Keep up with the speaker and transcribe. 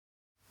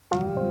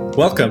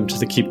Welcome to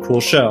the Keep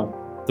Cool Show,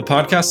 the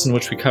podcast in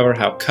which we cover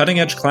how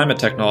cutting-edge climate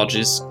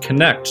technologies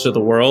connect to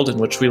the world in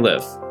which we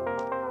live.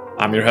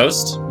 I'm your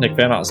host, Nick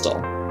Van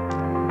Osdal.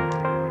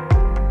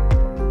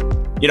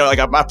 You know,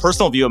 like my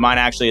personal view of mine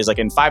actually is like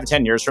in 5 to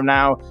 10 years from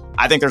now,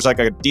 I think there's like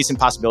a decent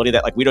possibility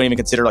that like we don't even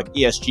consider like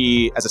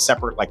ESG as a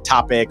separate like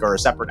topic or a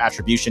separate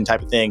attribution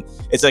type of thing.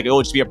 It's like it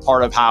will just be a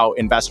part of how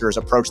investors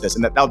approach this,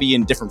 and that'll be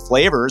in different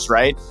flavors,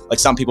 right? Like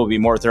some people will be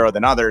more thorough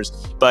than others,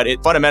 but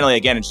it fundamentally,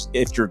 again, it's,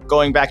 if you're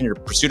going back in your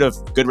pursuit of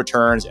good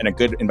returns and a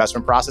good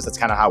investment process, that's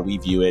kind of how we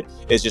view it.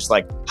 Is just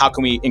like how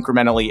can we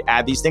incrementally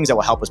add these things that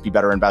will help us be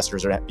better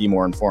investors or be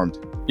more informed.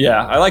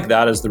 Yeah, I like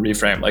that as the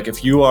reframe. Like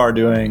if you're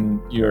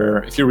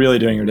really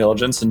doing your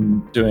diligence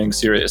and doing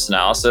serious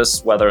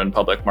analysis, whether in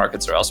public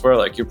markets or elsewhere,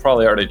 like you're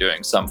probably already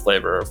doing some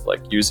flavor of like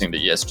using the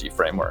ESG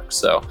framework.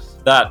 So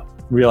that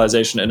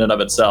realization in and of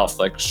itself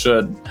like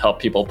should help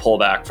people pull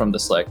back from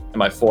this like,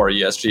 am I for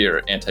ESG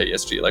or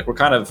anti-ESG? Like we're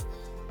kind of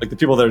like the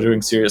people that are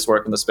doing serious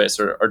work in the space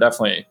are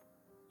definitely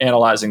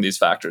analyzing these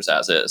factors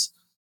as is.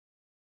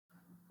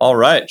 All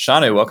right,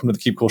 Shanu, welcome to the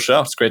Keep Cool Show.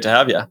 It's great to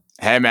have you.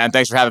 Hey, man.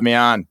 Thanks for having me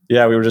on.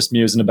 Yeah, we were just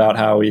musing about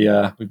how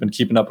we've been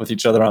keeping up with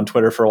each other on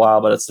Twitter for a while,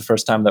 but it's the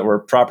first time that we're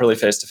properly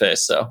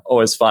face-to-face. So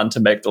always fun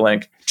to make the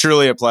link.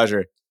 Truly a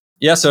pleasure.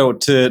 Yeah, so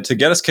to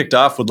get us kicked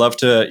off, would love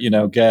to,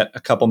 get a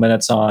couple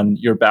minutes on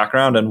your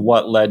background and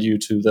what led you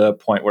to the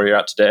point where you're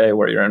at today,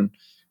 where you're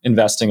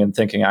investing and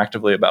thinking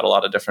actively about a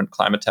lot of different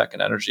climate tech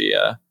and energy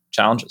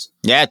challenges.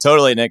 Yeah,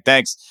 totally, Nick.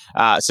 Thanks.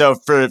 So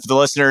for the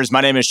listeners,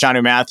 my name is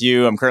Shanu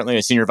Mathew. I'm currently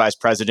a senior vice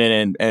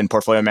president and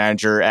portfolio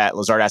manager at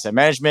Lazard Asset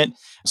Management.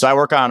 So I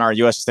work on our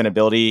U.S.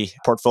 sustainability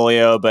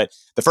portfolio, but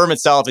the firm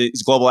itself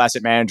is a global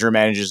asset manager,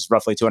 manages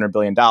roughly $200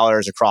 billion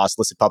across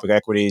listed public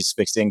equities,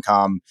 fixed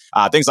income,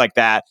 things like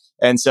that.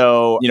 And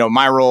so,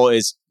 my role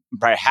is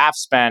probably half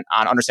spent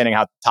on understanding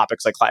how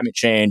topics like climate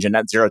change and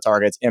net zero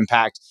targets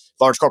impact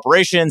large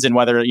corporations and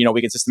whether,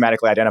 we can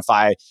systematically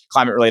identify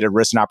climate-related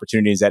risks and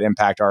opportunities that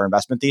impact our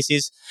investment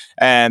theses.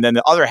 And then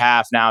the other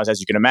half now is,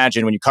 as you can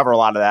imagine, when you cover a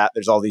lot of that,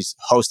 there's all these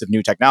host of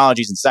new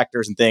technologies and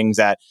sectors and things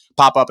that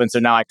pop up. And so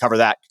now I cover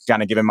that,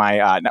 kind of given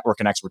my network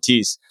and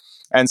expertise.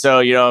 And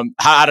so,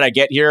 how did I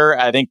get here?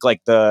 I think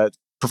like the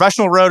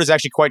professional road is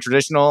actually quite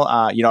traditional.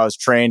 I was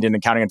trained in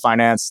accounting and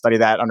finance, studied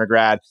that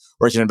undergrad,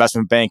 worked in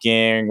investment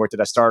banking, worked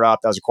at a startup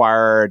that was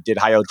acquired, did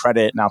high yield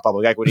credit, now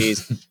public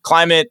equities.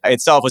 Climate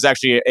itself was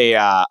actually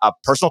a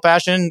personal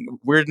passion,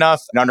 weird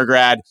enough. In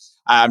undergrad,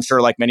 I'm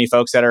sure like many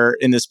folks that are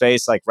in this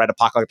space, like read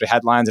apocalyptic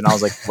headlines. And I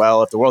was like,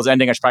 well, if the world's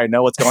ending, I should probably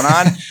know what's going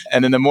on.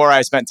 And then the more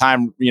I spent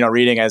time,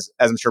 reading, as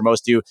I'm sure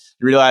most do, you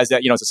realize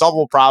that, it's a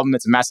solvable problem.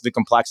 It's a massively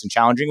complex and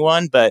challenging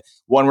one, but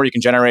one where you can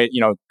generate,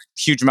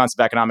 huge amounts of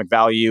economic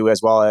value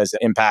as well as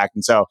impact.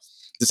 And so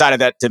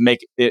decided that to make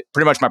it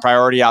pretty much my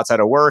priority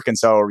outside of work. And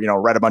so,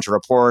 read a bunch of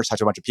reports, talked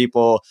to a bunch of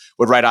people,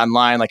 would write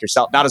online like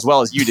yourself, not as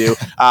well as you do,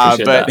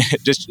 but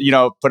just,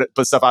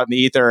 put stuff out in the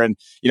ether. And,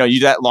 you do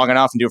that long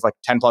enough and do it for like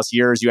 10 plus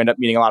years, you end up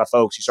meeting a lot of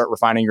folks, you start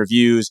refining your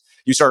views,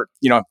 you start,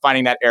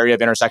 finding that area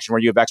of intersection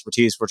where you have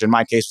expertise, which in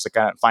my case was like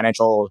kind of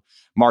financial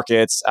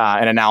markets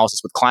and analysis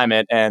with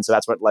climate. And so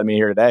that's what led me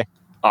here today.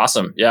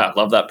 Awesome. Yeah,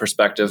 love that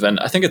perspective. And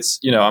I think it's,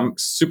 I'm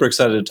super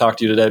excited to talk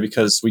to you today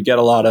because we get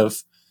a lot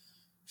of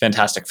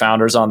fantastic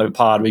founders on the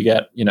pod. We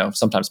get,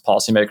 sometimes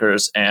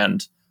policymakers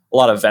and a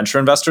lot of venture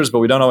investors, but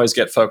we don't always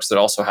get folks that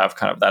also have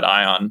kind of that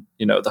eye on,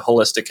 the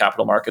holistic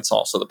capital markets,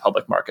 also the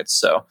public markets.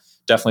 So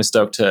definitely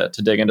stoked to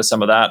dig into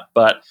some of that.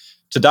 But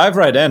to dive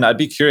right in, I'd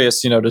be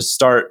curious, to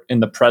start in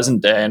the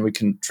present day, and we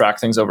can track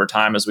things over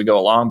time as we go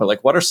along. But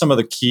like, what are some of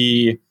the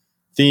key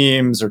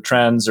themes or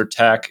trends or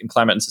tech and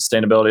climate and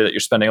sustainability that you're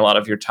spending a lot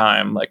of your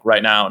time, like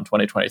right now in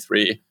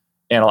 2023,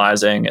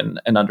 analyzing and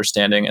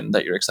understanding and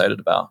that you're excited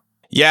about?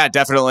 Yeah,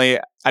 definitely.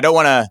 I don't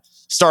want to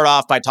start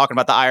off by talking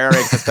about the IRA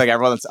because that's like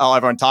all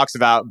everyone talks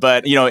about.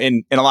 But,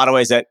 in a lot of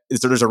ways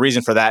there's a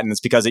reason for that. And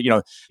it's because,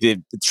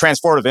 the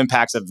transformative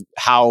impacts of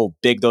how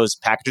big those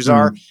packages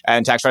are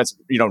and tax credits,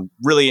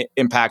 really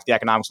impact the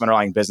economics of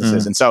underlying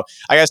businesses. And so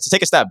I guess to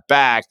take a step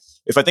back,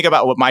 if I think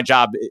about what my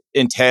job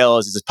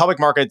entails is public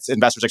markets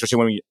investors, especially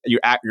when you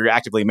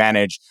actively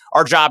manage,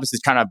 our job is to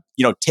kind of,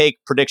 take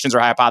predictions or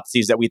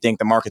hypotheses that we think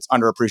the market's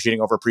underappreciating,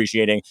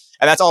 overappreciating.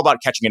 And that's all about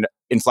catching an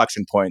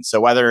inflection point.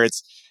 So whether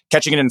it's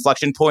catching an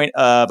inflection point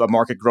of a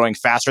market growing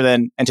faster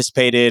than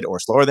anticipated or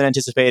slower than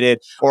anticipated,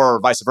 or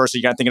vice versa,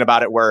 you're kind of thinking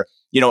about it where,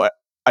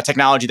 a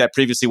technology that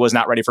previously was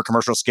not ready for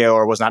commercial scale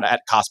or was not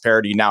at cost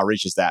parity now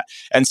reaches that.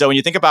 And so when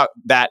you think about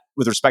that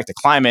with respect to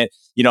climate,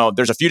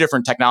 there's a few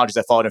different technologies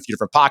that fall in a few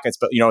different pockets,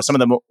 but some of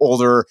the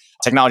older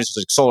technologies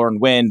like solar and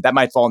wind, that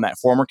might fall in that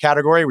former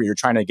category where you're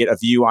trying to get a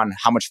view on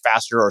how much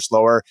faster or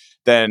slower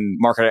than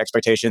market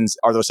expectations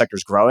are those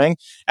sectors growing.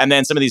 And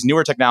then some of these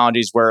newer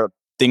technologies where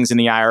things in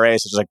the IRA,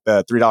 such as like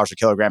the $3 a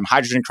kilogram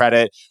hydrogen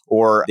credit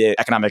or the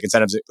economic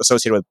incentives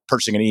associated with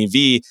purchasing an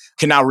EV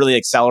can now really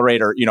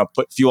accelerate or,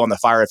 put fuel on the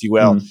fire, if you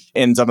will,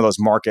 in some of those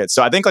markets.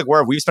 So I think like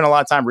where we've spent a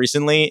lot of time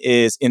recently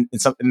is in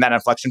that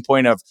inflection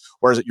point of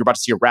where you're about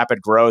to see a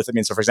rapid growth. I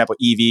mean, so for example,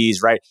 EVs,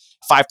 right?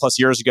 5+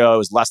 years ago, it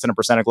was less than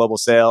 1% of global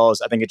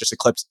sales. I think it just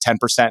eclipsed 10%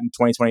 in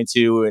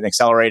 2022 and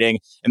accelerating.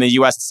 In the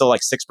US, it's still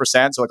like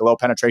 6%, so like a low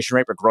penetration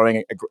rate, but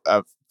growing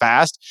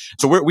fast.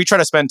 So we try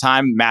to spend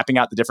time mapping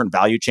out the different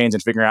value chains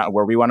and figuring out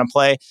where we want to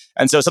play.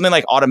 And so something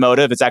like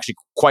automotive is actually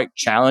quite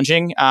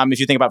challenging. If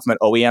you think about it from an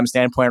OEM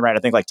standpoint, right? I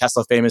think like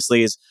Tesla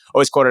famously is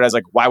always quoted as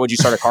like, why would you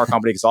start a car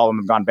company? Because all of them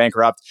have gone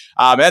bankrupt.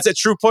 That's a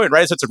true point,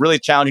 right? So it's really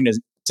challenging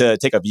to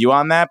take a view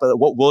on that. But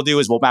what we'll do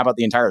is we'll map out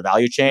the entire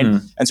value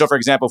chain. And so, for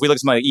example, if we look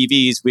at some of the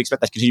EVs, we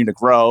expect that to continue to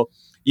grow.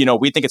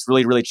 We think it's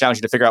really, really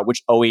challenging to figure out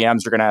which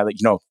OEMs are going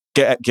to,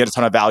 get a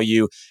ton of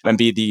value and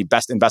be the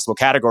best investable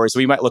category. So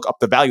we might look up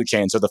the value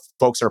chain. So the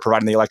folks that are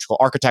providing the electrical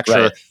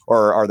architecture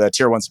or are the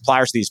tier one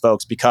suppliers to these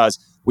folks, because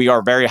we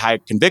are very high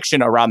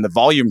conviction around the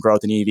volume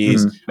growth in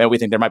EVs. And we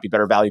think there might be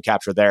better value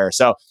capture there.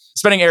 So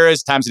spending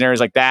times in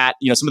areas like that,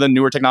 some of the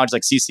newer technologies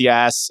like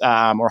CCS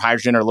or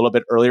hydrogen are a little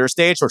bit earlier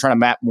stage. So we're trying to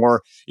map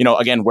more,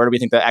 again, where do we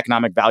think the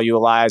economic value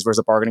lies? Where's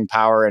the bargaining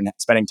power and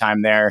spending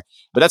time there?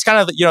 But that's kind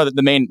of,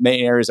 the main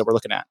areas that we're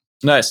looking at.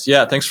 Nice.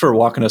 Yeah. Thanks for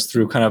walking us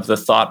through kind of the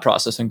thought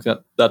process. I think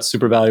that's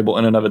super valuable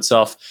in and of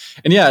itself.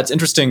 And yeah, it's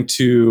interesting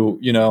to,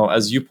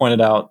 as you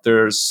pointed out,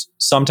 there's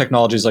some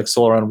technologies like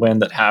solar and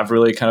wind that have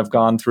really kind of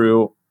gone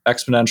through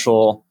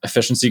exponential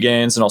efficiency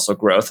gains and also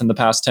growth in the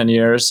past 10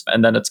 years.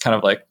 And then it's kind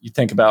of like you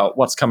think about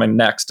what's coming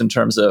next in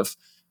terms of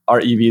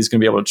are EVs going to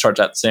be able to charge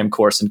that same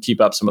course and keep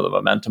up some of the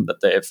momentum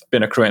that they've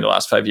been accruing the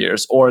last 5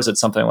 years? Or is it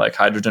something like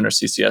hydrogen or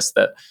CCS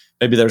that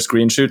maybe there's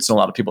green shoots and a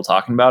lot of people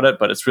talking about it,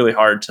 but it's really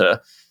hard to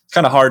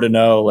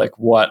know like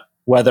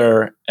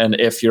whether and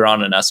if you're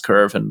on an S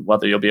curve and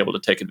whether you'll be able to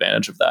take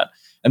advantage of that.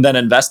 And then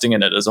investing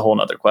in it is a whole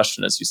nother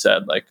question, as you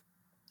said. Like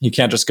you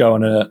can't just go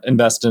and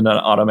invest in an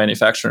auto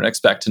manufacturer and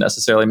expect to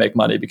necessarily make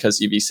money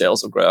because EV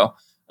sales will grow.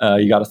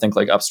 You got to think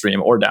like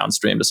upstream or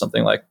downstream to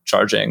something like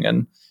charging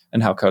and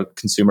how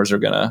consumers are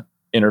going to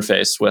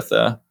interface with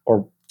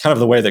or kind of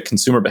the way that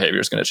consumer behavior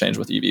is going to change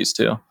with EVs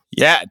too.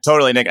 Yeah,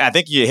 totally, Nick. I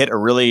think you hit a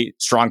really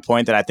strong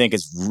point that I think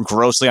is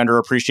grossly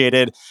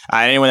underappreciated.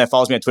 Anyone that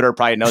follows me on Twitter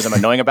probably knows I'm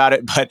annoying about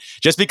it, but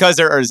just because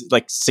there is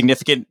like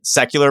significant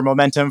secular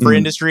momentum for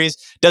industries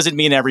doesn't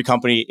mean every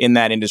company in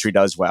that industry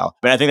does well.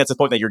 But I think that's the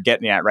point that you're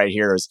getting at right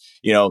here is,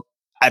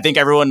 I think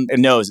everyone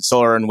knows that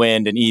solar and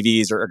wind and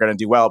EVs are going to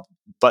do well.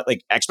 But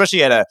like, especially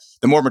the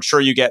more mature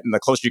you get and the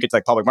closer you get to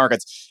like public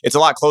markets, it's a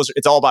lot closer.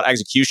 It's all about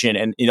execution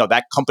and,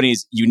 that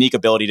company's unique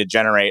ability to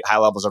generate high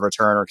levels of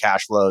return or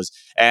cash flows.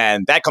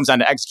 And that comes down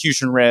to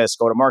execution risk,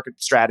 go to market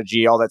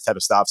strategy, all that type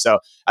of stuff. So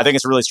I think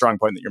it's a really strong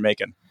point that you're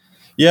making.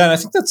 Yeah, and I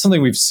think that's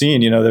something we've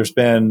seen. There's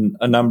been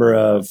a number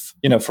of,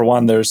 for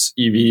one, there's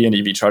EV and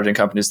EV charging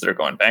companies that are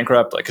going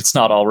bankrupt. Like it's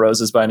not all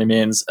roses by any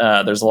means.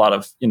 There's a lot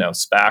of,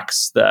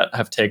 SPACs that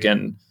have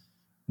taken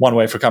one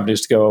way for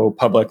companies to go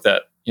public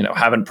that,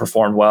 haven't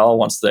performed well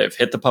once they've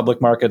hit the public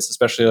markets,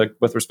 especially like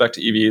with respect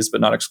to EVs, but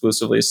not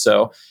exclusively.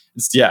 So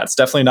it's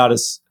definitely not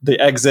as the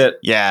exit.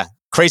 Yeah.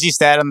 Crazy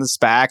stat on the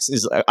SPACs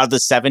is of the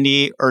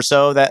 70 or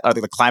so that are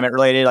the climate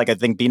related, like I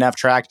think BNF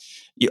tracked,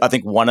 I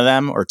think one of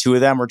them or two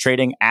of them were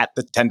trading at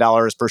the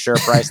 $10 per share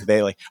price that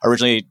they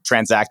originally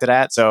transacted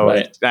at. So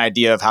It's an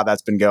idea of how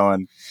that's been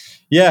going.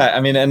 Yeah, I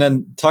mean, and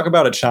then talk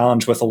about a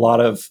challenge with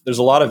there's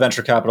a lot of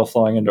venture capital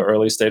flowing into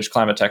early stage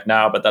climate tech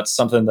now, but that's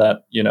something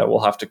that, we'll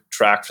have to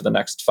track for the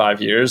next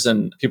 5 years.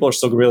 And people are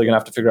still really going to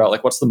have to figure out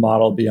like, what's the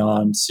model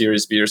beyond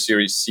Series B or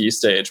Series C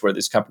stage where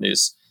these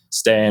companies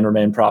stay and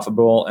remain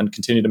profitable and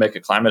continue to make a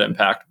climate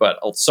impact. But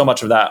so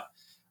much of that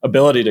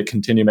ability to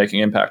continue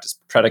making impact is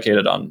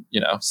predicated on,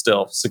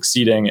 still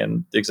succeeding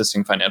in the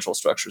existing financial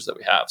structures that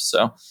we have.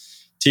 So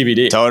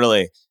TBD.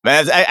 Totally.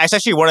 Man, it's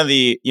actually one of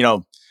the,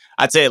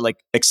 I'd say like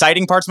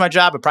exciting parts of my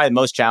job, but probably the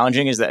most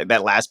challenging is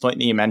that last point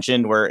that you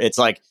mentioned where it's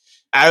like,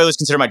 I always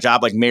consider my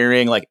job like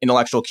marrying like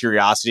intellectual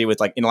curiosity with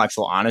like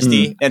intellectual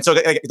honesty. And so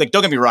like,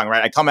 don't get me wrong,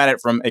 right? I come at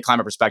it from a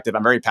climate perspective.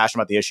 I'm very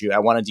passionate about the issue. I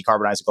want to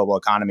decarbonize the global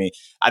economy.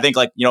 I think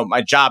like,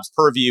 my job's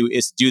purview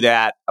is to do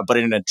that, but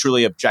in a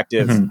truly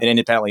objective and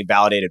independently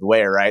validated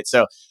way, right?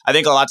 So I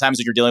think a lot of times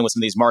when you're dealing with some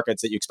of these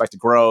markets that you expect to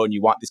grow and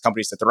you want these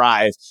companies to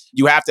thrive,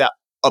 you have to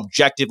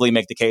objectively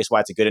make the case why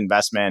it's a good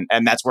investment.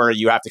 And that's where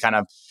you have to kind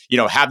of,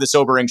 have the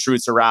sobering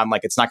truths around like,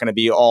 it's not going to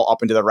be all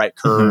up into the right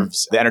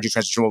curves. The energy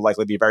transition will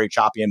likely be very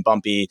choppy and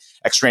bumpy.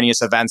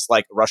 Extraneous events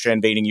like Russia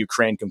invading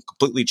Ukraine can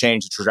completely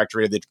change the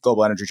trajectory of the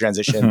global energy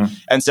transition.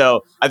 And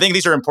so I think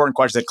these are important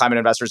questions that climate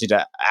investors need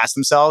to ask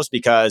themselves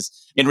because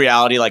in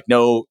reality, like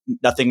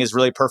nothing is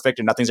really perfect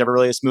and nothing's ever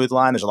really a smooth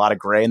line. There's a lot of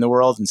gray in the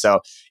world. And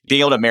so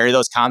being able to marry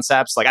those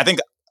concepts, like I think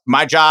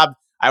my job,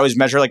 I always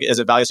measure like, is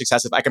it value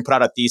success if I can put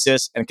out a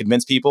thesis and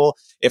convince people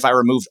if I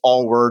removed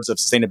all words of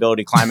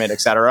sustainability, climate, et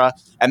cetera,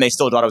 and they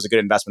still thought it was a good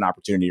investment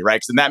opportunity, right?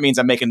 Because then that means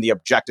I'm making the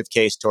objective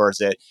case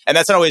towards it. And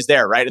that's not always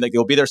there, right? And like,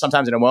 it'll be there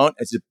sometimes and it won't.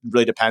 It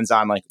really depends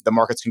on like the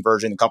market's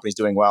conversion, the company's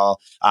doing well,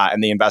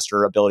 and the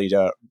investor ability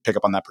to pick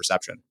up on that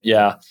perception.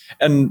 Yeah.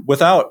 And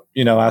without,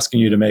 asking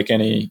you to make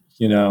any,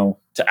 to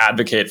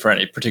advocate for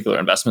any particular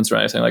investments or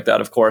anything like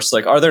that, of course,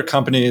 like, are there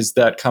companies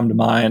that come to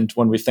mind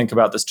when we think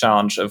about this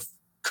challenge of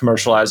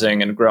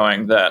commercializing and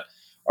growing that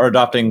are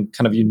adopting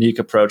kind of unique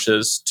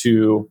approaches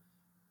to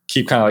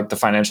keep kind of like the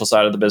financial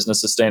side of the business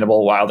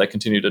sustainable while they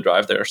continue to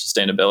drive their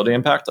sustainability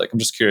impact? Like, I'm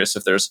just curious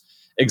if there's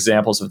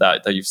examples of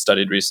that you've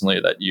studied recently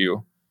that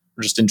you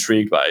were just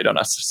intrigued by. You don't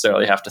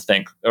necessarily have to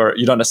think, or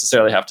you don't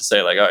necessarily have to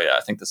say like, oh yeah,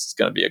 I think this is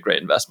going to be a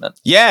great investment.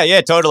 Yeah,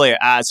 totally.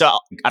 So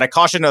out of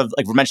caution of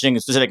like mentioning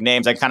specific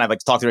names, I kind of like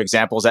talk through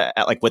examples at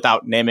like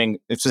without naming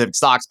specific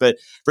stocks. But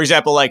for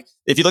example, like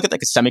if you look at like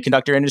the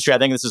semiconductor industry, I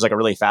think this is like a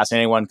really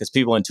fascinating one because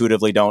people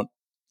intuitively don't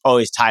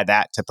always tie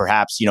that to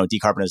perhaps,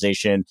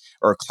 decarbonization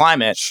or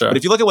climate. Sure. But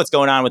if you look at what's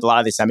going on with a lot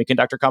of these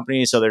semiconductor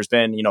companies, so there's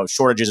been,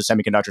 shortages of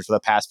semiconductors for the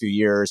past few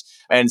years.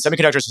 And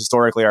semiconductors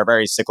historically are a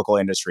very cyclical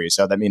industry.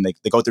 So that means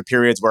they go through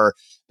periods where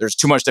there's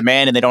too much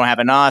demand and they don't have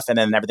enough. And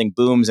then everything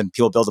booms and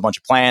people build a bunch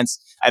of plants.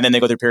 And then they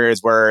go through periods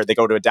where they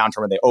go to a downturn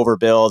where they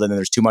overbuild and then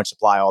there's too much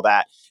supply, all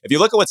that. If you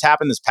look at what's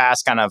happened this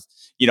past kind of,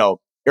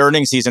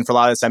 earnings season for a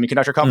lot of the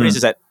semiconductor companies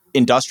is that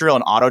industrial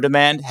and auto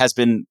demand has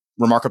been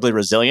remarkably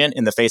resilient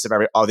in the face of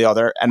all the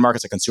other end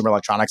markets like consumer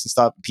electronics and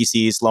stuff,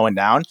 PCs slowing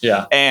down.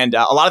 Yeah. And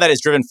a lot of that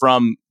is driven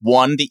from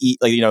one,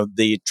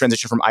 the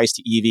transition from ICE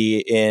to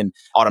EV in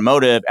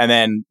automotive, and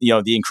then,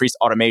 the increased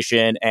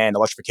automation and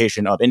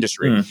electrification of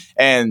industry.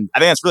 And I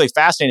think that's really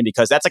fascinating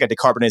because that's like a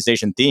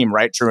decarbonization theme,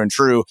 right? True and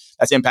true.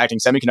 That's impacting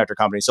semiconductor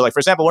companies. So like, for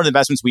example, one of the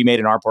investments we made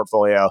in our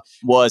portfolio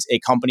was a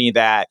company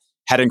that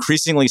had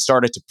increasingly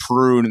started to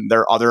prune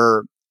their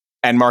other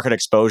end market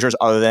exposures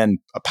other than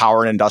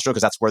power and industrial,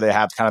 because that's where they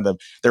have kind of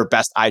their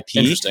best IP.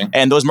 Interesting.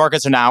 And those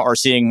markets are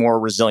seeing more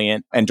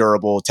resilient and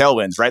durable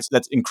tailwinds, right? So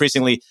that's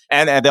increasingly,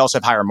 and they also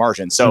have higher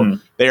margins. So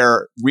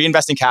they're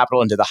reinvesting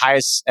capital into the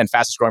highest and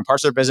fastest growing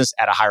parts of their business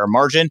at a higher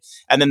margin.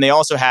 And then they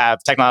also have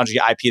technology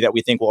IP that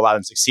we think will allow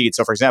them to succeed.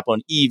 So for example,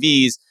 in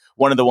EVs,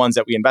 one of the ones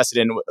that we invested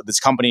in,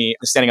 this company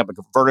is standing up a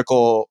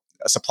vertical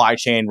supply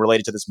chain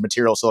related to this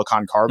material,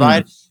 silicon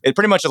carbide. It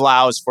pretty much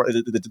allows for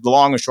the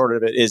long and short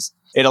of it is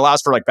it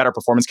allows for like better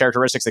performance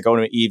characteristics that go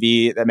into an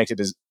EV that makes it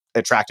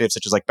attractive,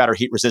 such as like better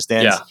heat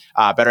resistance,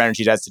 better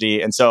energy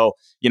density. And so,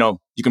 you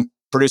can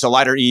produce a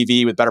lighter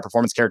EV with better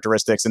performance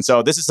characteristics. And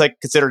so this is like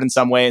considered in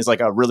some ways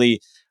like a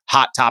really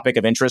hot topic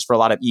of interest for a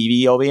lot of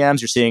EV OEMs.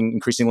 You're seeing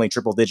increasingly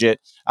triple digit,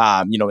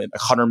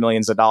 $100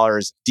 million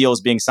deals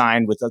being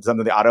signed with some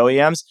of the auto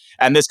OEMs.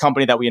 And this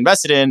company that we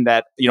invested in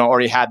that,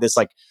 already had this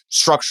like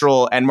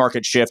structural end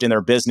market shift in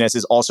their business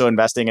is also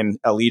investing in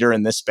a leader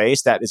in this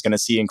space that is going to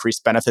see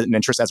increased benefit and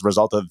interest as a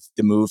result of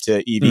the move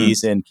to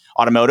EVs in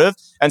automotive.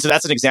 And so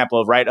that's an example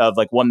of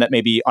like one that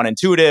may be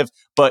unintuitive,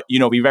 but,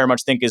 we very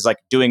much think is like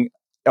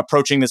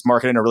approaching this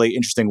market in a really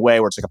interesting way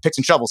where it's like a picks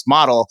and shovels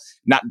model,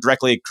 not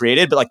directly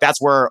created, but like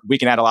that's where we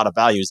can add a lot of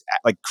values,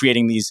 like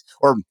creating these,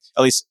 or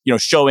at least,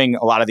 showing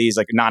a lot of these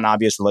like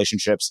non-obvious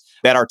relationships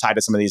that are tied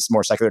to some of these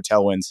more secular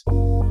tailwinds.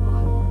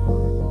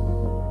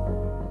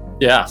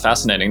 Yeah,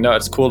 fascinating. No,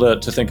 it's cool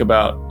to think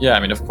about. Yeah, I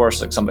mean, of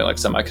course, like something like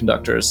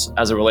semiconductors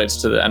as it relates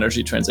to the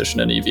energy transition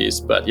in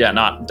EVs. But yeah,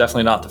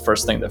 definitely not the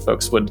first thing that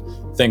folks would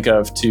think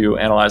of to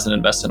analyze and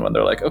invest in when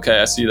they're like, okay,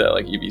 I see that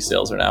like EV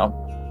sales are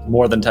now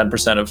more than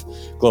 10% of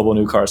global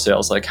new car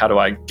sales. Like, how do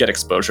I get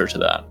exposure to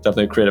that?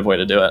 Definitely a creative way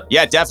to do it.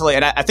 Yeah, definitely.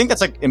 And I think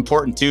that's like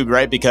important too,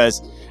 right? Because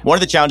one of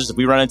the challenges that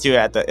we run into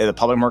at the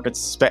public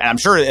markets, and I'm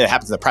sure it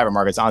happens in the private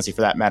markets, honestly,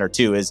 for that matter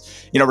too,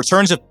 is,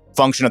 returns a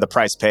function of the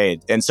price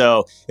paid. And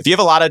so if you have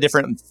a lot of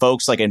different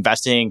folks like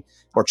investing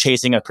or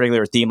chasing a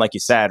particular theme, like you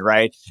said,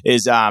 right,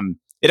 is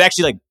it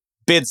actually like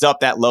bids up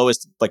that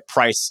lowest like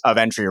price of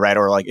entry, right?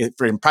 Or like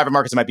in private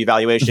markets, it might be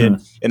valuation.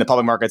 In the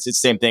public markets,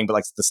 it's the same thing, but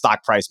like the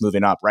stock price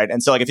moving up, right?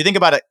 And so like if you think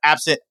about it,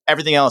 absent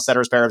everything else,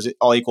 ceteris paribus,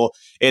 all equal,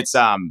 it's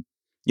a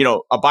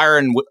buyer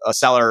and a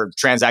seller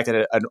transacted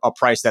at a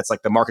price that's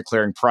like the market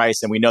clearing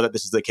price, and we know that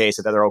this is the case,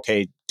 that they're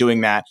okay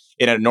doing that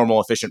in a normal,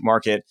 efficient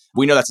market.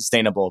 We know that's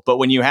sustainable. But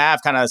when you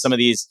have kind of some of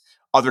these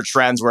other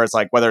trends where it's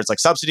like whether it's like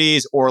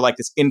subsidies or like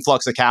this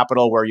influx of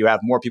capital where you have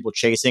more people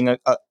chasing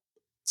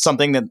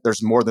something that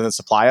there's more than the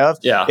supply of,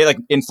 it like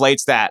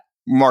inflates that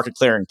market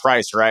clearing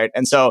price, right?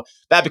 And so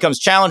that becomes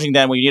challenging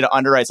then when you need to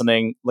underwrite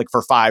something like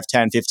for 5,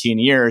 10, 15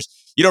 years.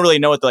 You don't really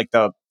know what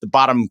the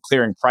bottom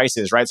clearing price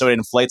is, right? So it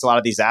inflates a lot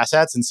of these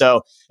assets. And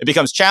so it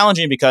becomes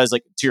challenging because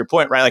like to your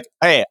point, right? Like,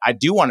 hey, I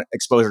do want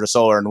exposure to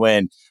solar and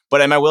wind,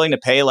 but am I willing to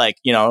pay like,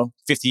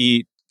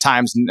 50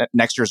 times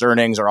next year's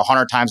earnings or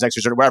 100 times next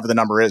year's earnings, whatever the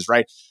number is,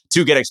 right?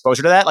 To get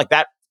exposure to that, like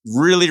that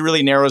really,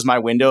 really narrows my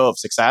window of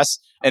success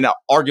and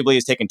arguably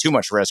is taking too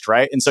much risk,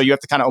 right? And so you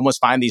have to kind of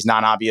almost find these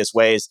non-obvious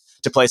ways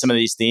to play some of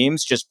these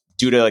themes just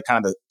due to like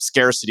kind of the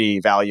scarcity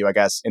value, I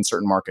guess, in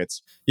certain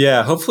markets.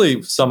 Yeah,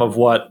 hopefully some of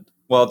what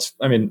Well,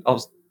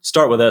 I'll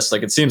start with this.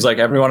 Like, it seems like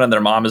everyone and their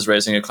mom is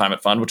raising a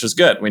climate fund, which is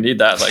good. We need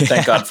that. Like,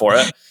 thank God for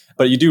it.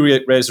 But you do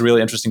raise a really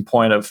interesting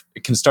point of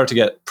it can start to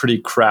get pretty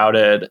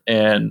crowded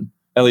in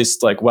at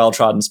least like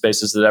well-trodden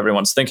spaces that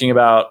everyone's thinking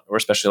about, or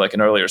especially like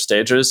in earlier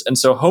stages. And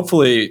so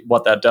hopefully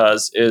what that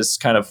does is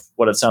kind of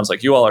what it sounds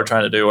like you all are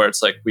trying to do, where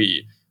it's like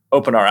we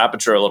open our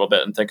aperture a little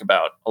bit and think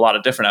about a lot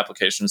of different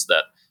applications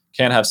that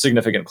can have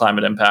significant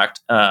climate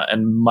impact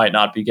and might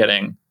not be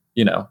getting,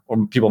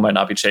 or people might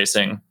not be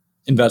chasing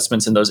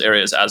investments in those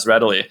areas as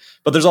readily.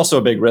 But there's also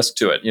a big risk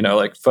to it.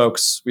 Like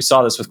folks, we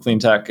saw this with clean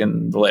tech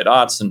in the late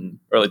aughts and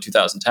early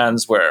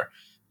 2010s where,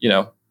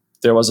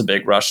 there was a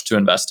big rush to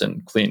invest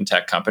in clean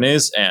tech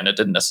companies and it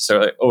didn't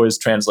necessarily always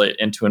translate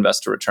into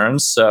investor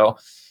returns. So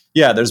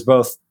yeah, there's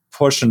both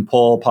push and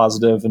pull,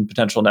 positive and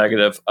potential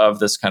negative of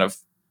this kind of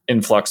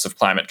influx of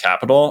climate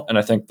capital. And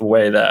I think the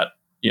way that,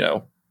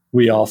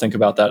 we all think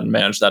about that and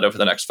manage that over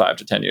the next 5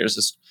 to 10 years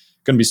is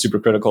going to be super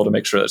critical to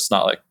make sure that it's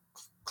not like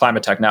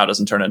climate tech now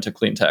doesn't turn into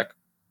clean tech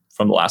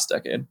from the last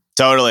decade.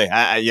 Totally.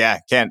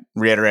 Can't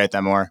reiterate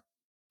that more.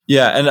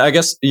 Yeah. And I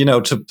guess,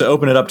 to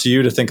open it up to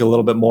you to think a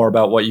little bit more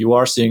about what you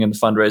are seeing in the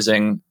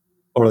fundraising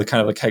or the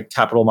kind of like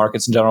capital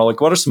markets in general,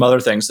 like what are some other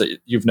things that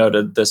you've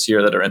noted this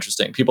year that are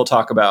interesting? People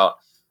talk about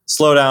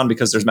slowdown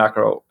because there's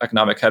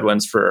macroeconomic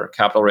headwinds for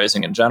capital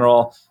raising in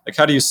general. Like,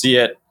 how do you see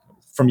it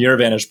from your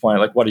vantage point?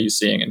 Like, what are you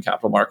seeing in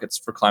capital markets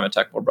for climate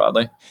tech more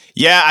broadly?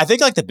 Yeah, I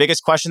think like the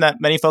biggest question that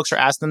many folks are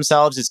asking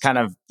themselves is kind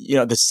of,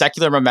 the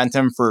secular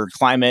momentum for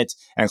climate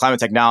and climate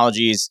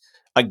technologies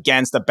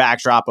against the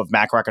backdrop of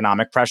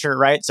macroeconomic pressure,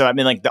 right? So, I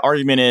mean, like the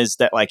argument is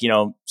that like,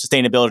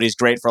 sustainability is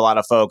great for a lot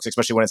of folks,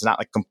 especially when it's not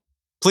like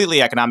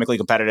completely economically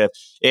competitive.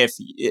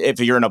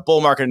 If you're in a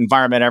bull market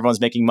environment, everyone's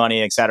making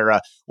money, et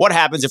cetera. What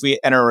happens if we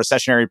enter a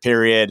recessionary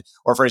period?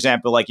 Or for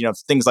example, like,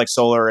 things like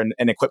solar and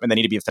equipment that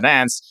need to be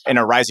financed in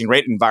a rising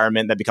rate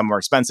environment that become more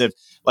expensive.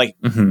 Like,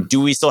 do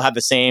we still have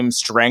the same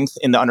strength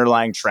in the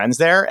underlying trends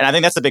there? And I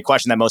think that's the big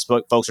question that most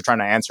folks are trying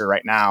to answer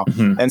right now.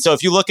 And so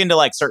if you look into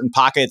like certain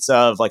pockets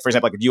of like, for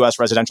example, like US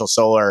residential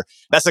solar,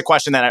 that's the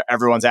question that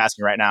everyone's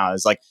asking right now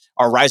is like,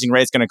 are rising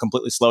rates going to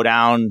completely slow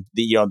down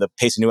the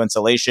pace of new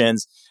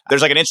installations?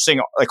 There's like an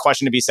interesting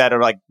question to be said,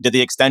 or like, did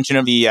the extension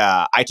of the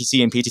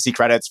ITC and PTC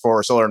credits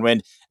for solar and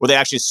wind, will they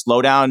actually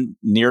slow down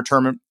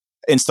near-term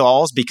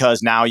installs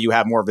because now you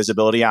have more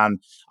visibility on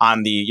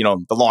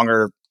the the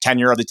longer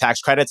tenure of the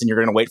tax credits, and you're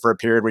going to wait for a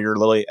period where you're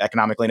literally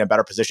economically in a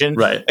better position?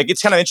 Right. Like,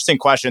 it's kind of an interesting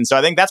question. So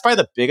I think that's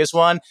probably the biggest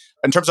one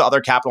in terms of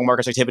other capital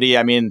markets activity.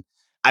 I mean,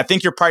 I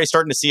think you're probably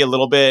starting to see a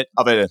little bit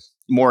of a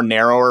more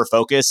narrower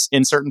focus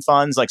in certain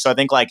funds. Like, so I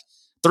think like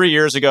 3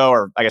 years ago,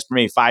 or I guess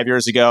maybe 5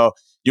 years ago,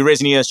 you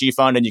raise an ESG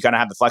fund and you kind of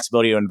have the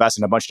flexibility to invest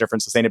in a bunch of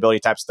different sustainability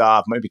type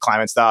stuff, maybe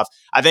climate stuff.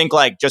 I think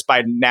like just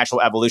by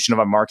natural evolution of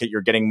a market, you're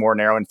getting more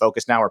narrow in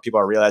focus now, where people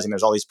are realizing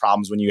there's all these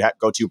problems when you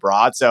go too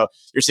broad. So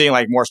you're seeing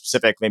like more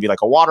specific, maybe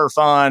like a water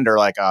fund or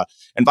like a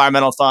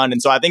environmental fund.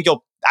 And so I think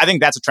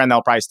that's a trend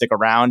that'll probably stick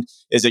around,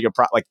 is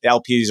that like the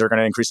LPs are going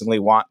to increasingly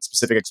want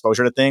specific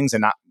exposure to things and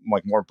not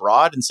like more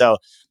broad. And so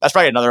that's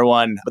probably another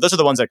one. But those are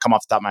the ones that come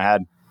off the top of my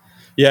head.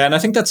 Yeah, and I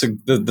think that's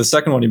the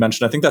second one you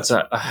mentioned. I think that's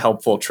a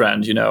helpful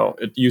trend.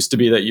 It used to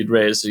be that you'd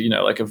raise,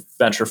 like a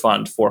venture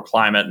fund for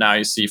climate. Now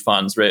you see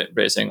funds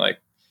raising like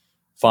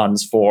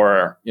funds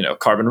for,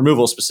 carbon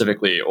removal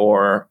specifically,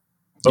 or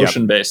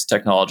ocean-based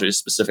technologies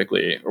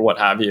specifically, or what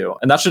have you.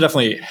 And that should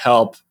definitely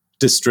help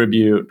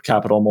distribute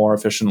capital more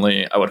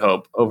efficiently, I would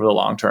hope, over the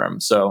long term.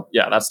 So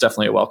yeah, that's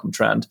definitely a welcome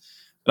trend.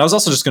 And I was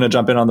also just going to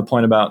jump in on the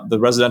point about the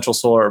residential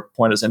solar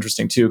point is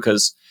interesting too,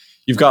 because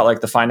you've got like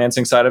the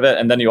financing side of it.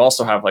 And then you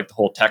also have like the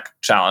whole tech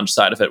challenge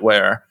side of it,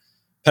 where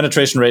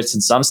penetration rates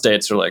in some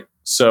states are like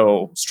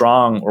so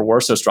strong, or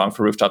were so strong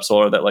for rooftop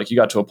solar, that like you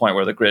got to a point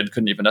where the grid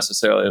couldn't even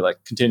necessarily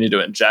like continue to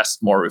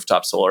ingest more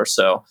rooftop solar.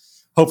 So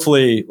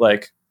hopefully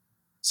like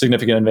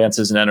significant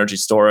advances in energy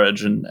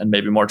storage and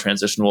maybe more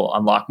transition will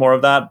unlock more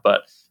of that.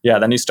 But yeah,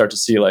 then you start to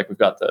see like we've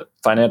got the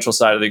financial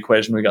side of the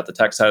equation, we got the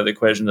tech side of the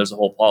equation, there's a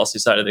whole policy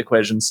side of the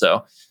equation.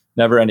 So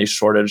never any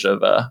shortage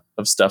of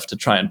stuff to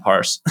try and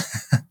parse.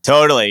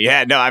 Totally.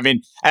 Yeah. No, I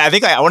mean, I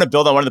think I want to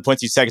build on one of the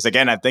points you said, because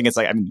again, I think it's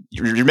like, I mean,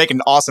 you're making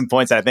awesome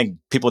points that I think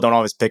people don't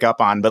always pick up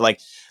on, but like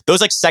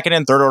those like second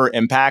and third order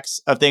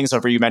impacts of things.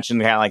 So for you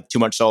mentioned kind of like too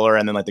much solar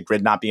and then like the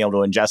grid not being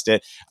able to ingest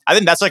it. I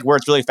think that's like where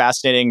it's really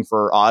fascinating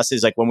for us,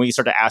 is like when we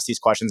start to ask these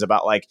questions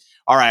about like,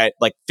 all right,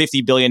 like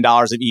 $50 billion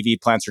of EV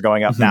plants are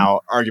going up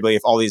now, arguably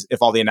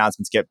if all the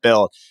announcements get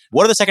built.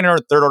 What are the second or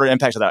third order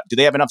impacts of that? Do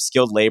they have enough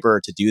skilled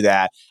labor to do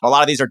that? A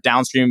lot of these are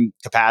downstream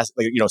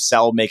capacity,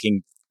 cell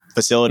making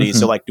facilities.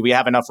 So like, do we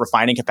have enough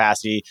refining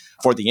capacity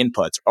for the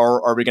inputs?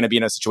 Or are we going to be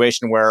in a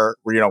situation where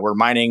we're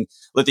mining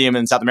lithium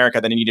in South America,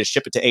 then you need to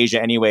ship it to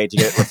Asia anyway to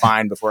get it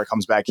refined before it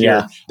comes back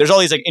here? There's all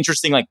these like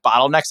interesting like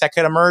bottlenecks that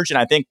could emerge. And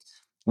I think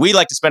we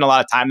like to spend a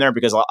lot of time there,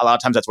 because a lot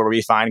of times that's where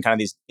we find kind of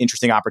these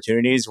interesting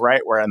opportunities,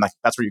 right? Where, and like,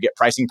 that's where you get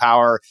pricing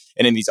power.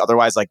 And in these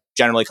otherwise like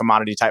generally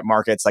commodity type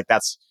markets, like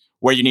that's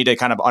where you need to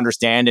kind of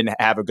understand and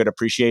have a good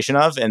appreciation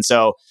of. And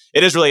so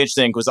it is really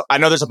interesting because I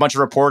know there's a bunch of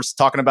reports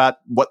talking about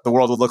what the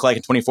world would look like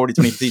in 2040,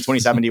 2050,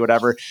 2070,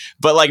 whatever.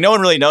 But like no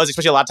one really knows,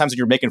 especially a lot of times when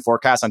you're making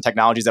forecasts on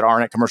technologies that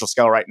aren't at commercial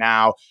scale right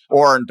now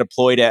or aren't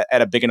deployed at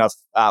a big enough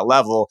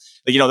level.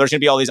 There's going to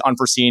be all these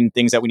unforeseen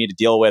things that we need to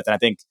deal with. And I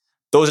think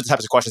those are the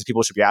types of questions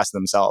people should be asking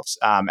themselves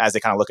as they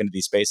kind of look into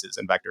these spaces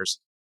and vectors.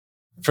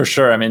 For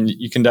sure. I mean,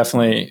 you can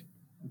definitely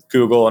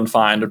Google and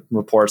find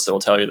reports that will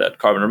tell you that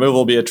carbon removal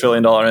will be $1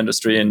 trillion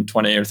industry in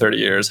 20 or 30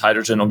 years.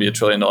 Hydrogen will be $1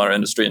 trillion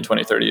industry in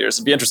 20, 30 years.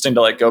 It'd be interesting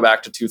to like go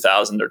back to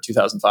 2000 or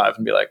 2005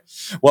 and be like,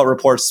 what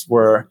reports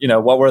were,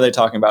 what were they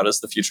talking about as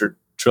the future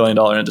 $1 trillion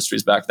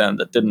industries back then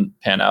that didn't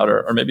pan out,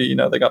 or maybe,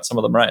 they got some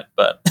of them right,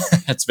 but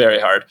it's very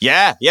hard.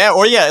 Yeah.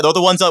 Or they're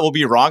the ones that we'll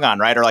be wrong on,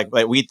 right? Or like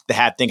we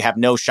have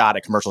no shot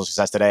at commercial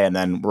success today. And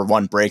then we're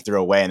one breakthrough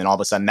away. And then all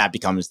of a sudden that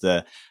becomes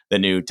the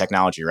new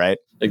technology, right?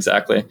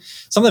 Exactly.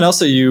 Something else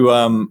that you,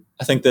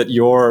 I think that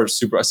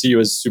I see you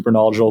as super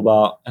knowledgeable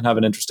about and have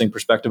an interesting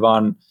perspective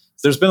on.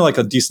 There's been like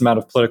a decent amount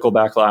of political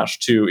backlash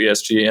to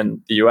ESG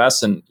in the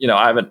US. And,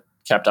 I haven't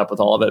kept up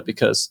with all of it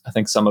because I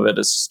think some of it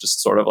is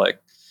just sort of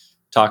like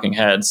talking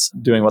heads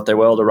doing what they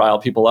will to rile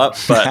people up.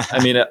 But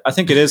I mean, I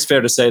think it is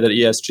fair to say that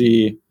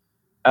ESG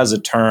as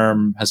a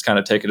term has kind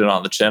of taken it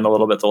on the chin a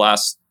little bit the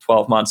last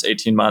 12 months,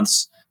 18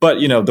 months. But,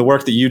 the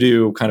work that you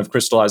do kind of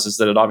crystallizes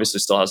that it obviously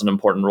still has an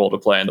important role to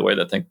play in the way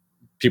that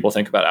people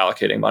think about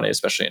allocating money,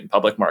 especially in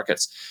public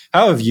markets.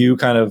 How have you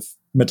kind of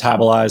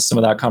metabolized some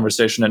of that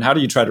conversation, and how do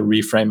you try to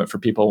reframe it for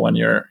people when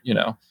you're,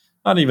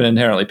 not even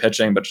inherently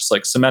pitching, but just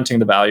like cementing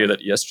the value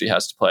that ESG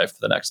has to play for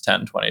the next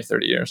 10, 20,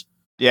 30 years?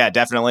 Yeah,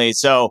 definitely.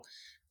 So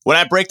when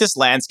I break this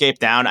landscape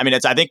down, I mean,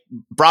 I think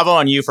bravo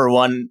on you for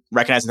one,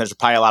 recognizing there's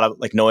probably a lot of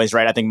like noise,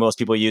 right? I think most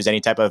people use any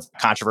type of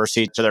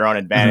controversy to their own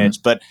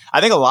advantage, but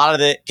I think a lot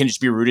of it can just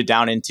be rooted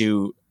down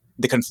into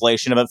the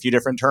conflation of a few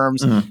different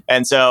terms.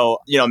 And so,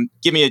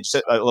 give me just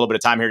a little bit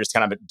of time here, just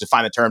kind of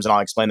define the terms and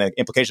I'll explain the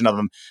implication of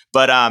them.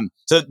 But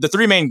so the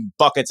three main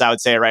buckets I would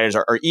say, right,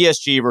 are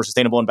ESG versus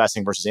sustainable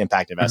investing versus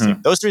impact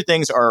investing. Those three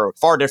things are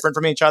far different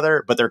from each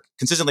other, but they're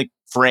consistently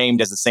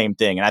framed as the same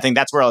thing. And I think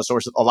that's where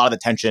a lot of the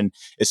tension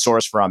is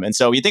sourced from. And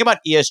so you think about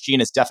ESG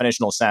in its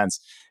definitional sense,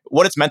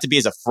 what it's meant to be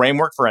is a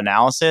framework for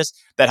analysis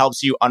that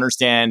helps you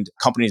understand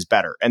companies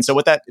better. And so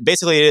what that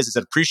basically is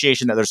an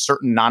appreciation that there's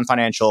certain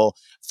non-financial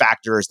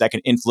factors that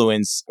can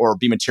influence or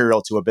be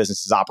material to a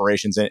business's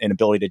operations and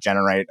ability to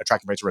generate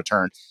attractive rates of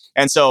return.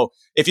 And so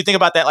if you think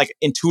about that, like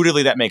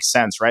intuitively, that makes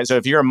sense, right? So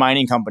if you're a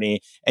mining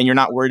company and you're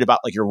not worried about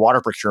like your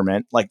water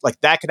procurement, like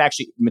that could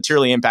actually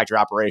materially impact your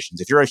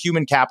operations. If you're a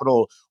human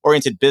capital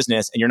oriented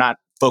business and you're not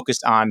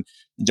focused on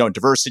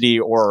diversity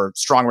or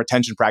strong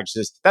retention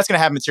practices, that's going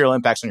to have material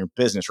impacts on your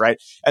business, right?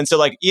 And so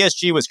like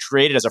ESG was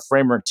created as a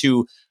framework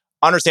to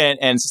understand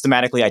and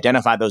systematically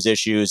identify those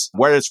issues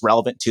where it's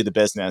relevant to the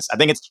business. I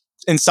think it's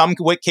in some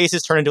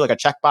cases turned into like a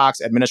checkbox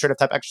administrative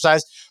type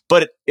exercise,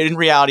 but in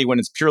reality, when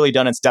it's purely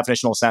done in its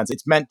definitional sense,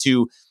 it's meant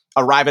to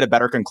arrive at a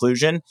better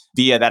conclusion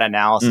via that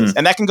analysis.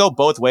 And that can go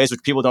both ways,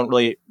 which people don't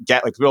really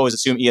get. Like we always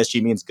assume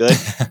ESG means good.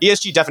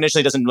 ESG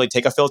definitionally doesn't really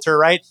take a filter,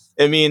 right?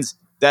 It means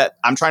that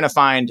I'm trying to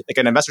find, like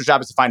an investor's job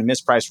is to find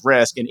mispriced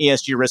risk, and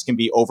ESG risk can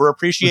be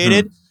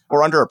overappreciated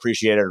or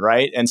underappreciated,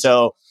 right? And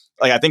so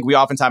like I think we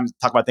oftentimes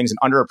talk about things in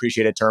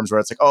underappreciated terms where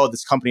it's like, oh,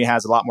 this company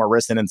has a lot more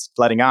risk than it's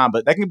letting on,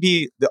 but that can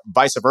be the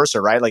vice versa,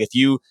 right? Like if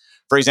you,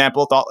 for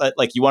example, thought that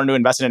like you wanted to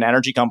invest in an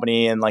energy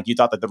company and like you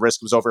thought that the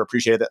risk was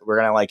overappreciated, that we're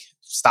gonna like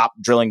stop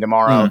drilling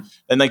tomorrow,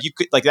 then like you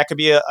could like that could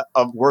be a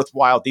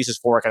worthwhile thesis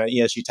for kind of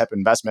ESG type of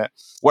investment.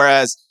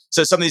 Whereas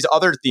so some of these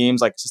other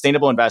themes like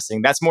sustainable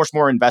investing, that's much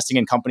more investing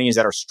in companies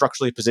that are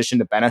structurally positioned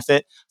to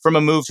benefit from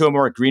a move to a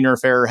more greener,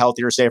 fairer,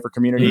 healthier, safer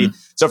community.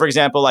 So for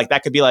example, like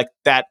that could be like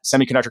that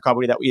semiconductor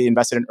company that we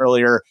invested in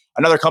earlier.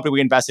 Another company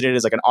we invested in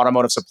is like an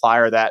automotive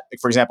supplier that,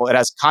 for example, it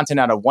has content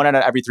out of 1 out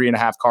of every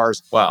 3.5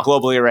 cars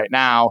globally right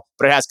now,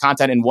 but it has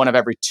content in 1 of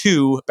every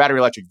 2 battery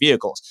electric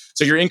vehicles.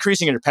 So you're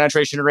increasing your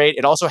penetration rate.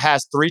 It also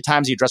has 3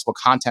 times the addressable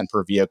content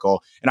per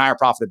vehicle and higher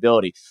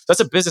profitability. So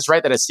that's a business,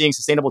 right, that is seeing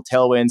sustainable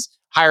tailwinds,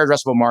 higher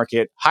addressable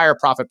market, higher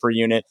profit per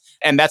unit.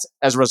 And that's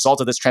as a result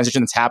of this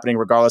transition that's happening,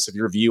 regardless of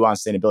your view on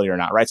sustainability or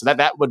not, right? So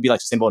that would be like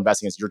sustainable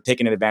investing, is you're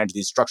taking advantage of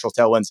these structural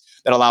tailwinds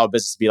that allow a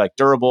business to be like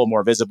durable,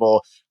 more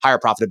visible, higher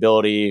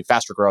profitability,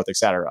 faster growth, et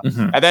cetera.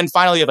 And then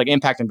finally, you have like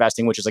impact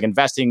investing, which is like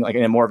investing like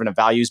in a more of a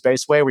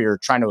values-based way where you're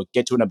trying to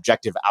get to an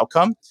objective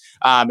outcome.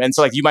 And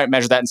so like you might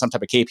measure that in some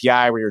type of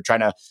KPI where you're trying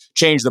to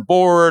change the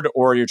board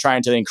or you're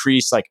trying to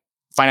increase like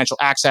financial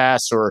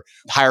access or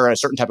hire a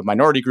certain type of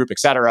minority group, et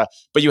cetera.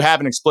 But you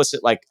have an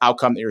explicit like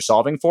outcome that you're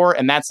solving for.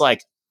 And that's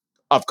like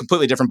a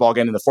completely different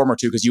ballgame than the former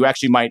two, because you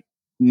actually might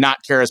not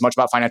care as much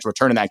about financial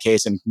return in that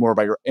case and more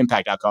about your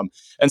impact outcome.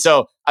 And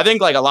so I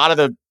think like a lot of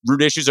the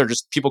root issues are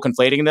just people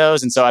conflating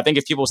those. And so I think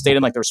if people stayed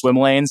in like their swim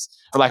lanes,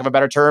 for lack of a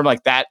better term,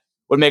 like that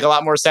would make a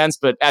lot more sense.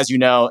 But as you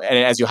know, and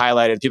as you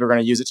highlighted, people are going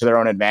to use it to their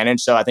own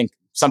advantage. So I think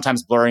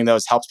sometimes blurring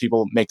those helps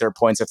people make their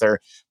points if they're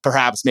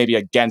perhaps maybe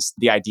against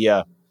the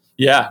idea.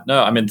 Yeah,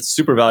 no, I mean,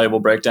 super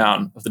valuable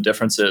breakdown of the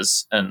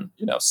differences and,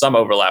 some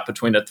overlap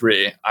between the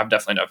three. I've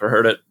definitely never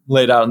heard it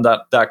laid out in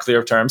that clear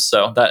of terms.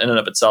 So that in and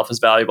of itself is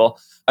valuable.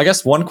 I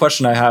guess one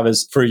question I have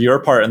is for your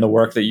part in the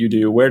work that you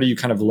do, where do you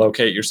kind of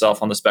locate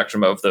yourself on the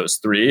spectrum of those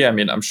three? I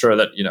mean, I'm sure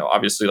that,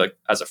 obviously like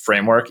as a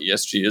framework,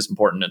 ESG is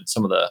important in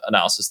some of the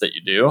analysis that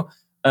you do.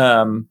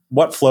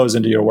 What flows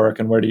into your work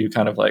and where do you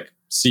kind of like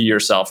see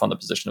yourself on the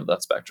position of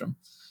that spectrum?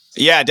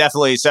 Yeah,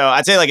 definitely. So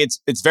I'd say like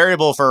it's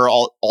variable for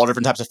all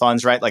different types of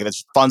funds, right? Like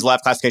there's funds will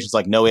have classifications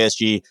like no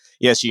ESG,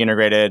 ESG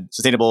integrated,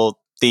 sustainable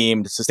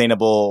themed,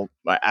 sustainable,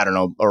 I don't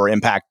know, or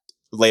impact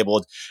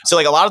labeled. So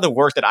like a lot of the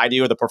work that I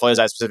do or the portfolios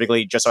I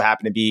specifically just so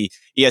happen to be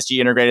ESG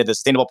integrated. The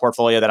sustainable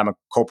portfolio that I'm a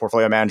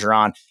co-portfolio manager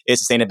on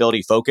is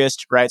sustainability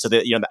focused, right? So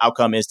that the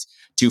outcome is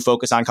to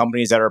focus on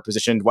companies that are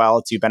positioned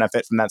well to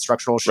benefit from that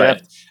structural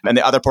shift. Right. And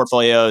the other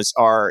portfolios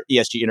are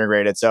ESG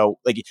integrated. So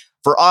like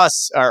for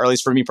us, or at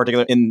least for me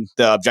particularly in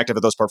the objective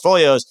of those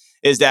portfolios,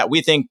 is that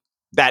we think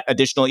that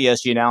additional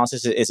ESG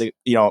analysis is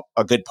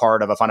a good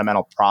part of a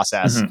fundamental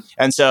process. Mm-hmm.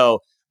 And so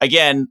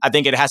again, I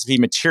think it has to be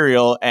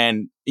material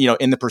and,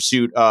 in the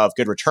pursuit of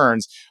good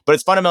returns, but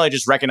it's fundamentally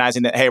just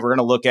recognizing that, hey, we're going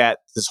to look at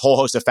this whole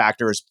host of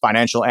factors,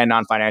 financial and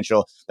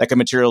non-financial, that can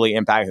materially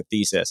impact the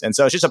thesis. And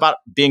so it's just about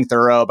being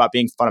thorough, about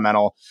being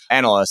fundamental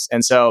analysts.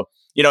 And so,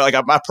 like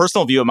my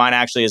personal view of mine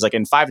actually is like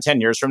in 5 to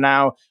 10 years from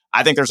now,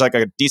 I think there's like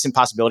a decent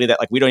possibility that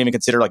like we don't even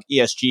consider like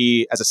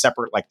ESG as a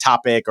separate like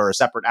topic or a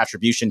separate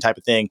attribution type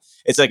of thing.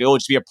 It's like it will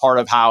just be a part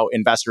of how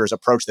investors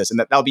approach this, and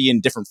that'll be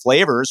in different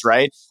flavors,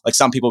 right? Like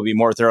some people will be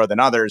more thorough than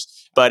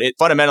others, but it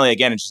fundamentally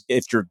again, it's just,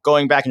 if you're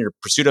going back in your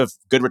pursuit of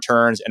good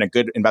returns and a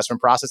good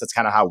investment process, that's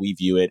kind of how we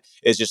view it.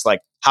 Is just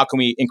like how can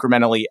we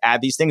incrementally add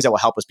these things that will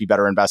help us be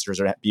better investors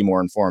or be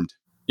more informed.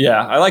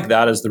 Yeah, I like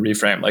that as the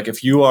reframe. Like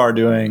if you're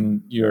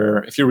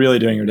really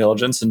doing your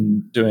diligence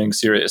and doing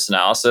serious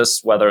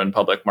analysis, whether in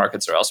public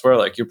markets or elsewhere,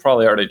 like you're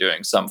probably already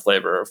doing some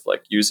flavor of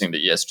like using the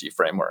ESG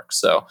framework.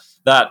 So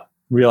that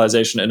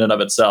realization in and of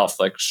itself,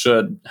 like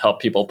should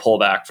help people pull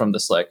back from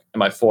this, like,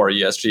 am I for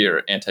ESG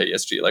or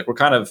anti-ESG? Like we're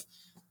kind of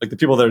like the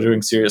people that are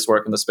doing serious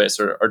work in the space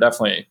are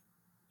definitely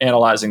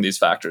analyzing these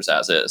factors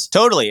as is.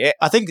 Totally.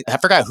 I think I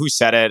forgot who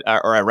said it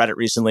or I read it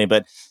recently,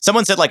 but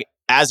someone said like,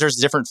 as there's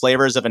different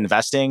flavors of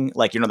investing,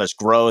 like, there's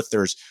growth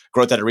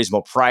at a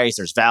reasonable price,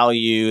 there's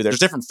value, there's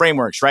different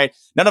frameworks, right?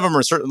 None of them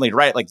are certainly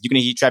right. Like you can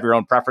each have your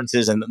own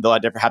preferences and they'll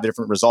have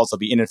different results. They'll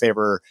be in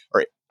favor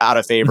or out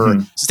of favor.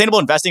 Mm-hmm. Sustainable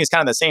investing is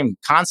kind of the same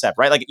concept,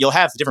 right? Like you'll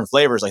have different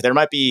flavors. Like there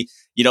might be,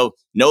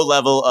 no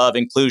level of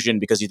inclusion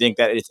because you think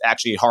that it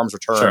actually harms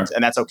returns, sure,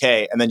 and that's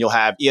okay. And then you'll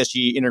have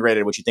ESG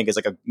integrated, which you think is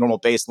like a normal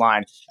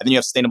baseline. And then you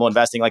have sustainable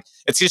investing. Like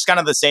it's just kind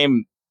of the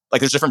same.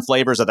 Like there's different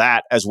flavors of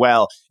that as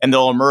well. And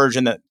they'll emerge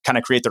and kind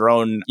of create their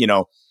own,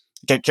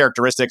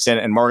 characteristics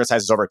and market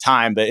sizes over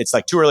time. But it's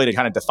like too early to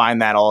kind of define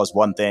that all as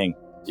one thing.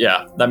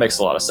 Yeah, that makes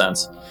a lot of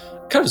sense.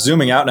 Kind of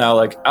zooming out now,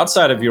 like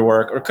outside of your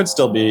work, or could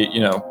still be,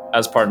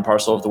 as part and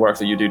parcel of the work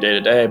that you do day to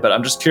day. But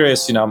I'm just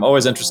curious, I'm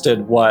always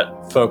interested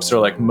what folks are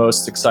like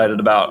most excited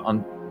about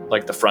on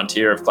like the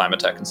frontier of climate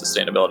tech and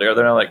sustainability. Are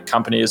there like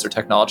companies or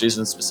technologies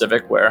in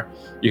specific where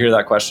you hear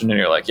that question and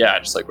you're like, yeah, I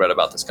just like read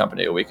about this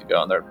company a week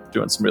ago and they're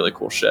doing some really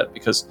cool shit?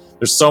 Because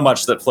there's so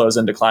much that flows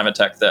into climate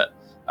tech that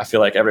I feel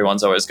like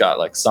everyone's always got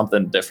like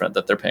something different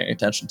that they're paying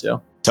attention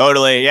to.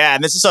 Totally. Yeah.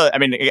 And this is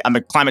I'm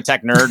a climate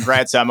tech nerd,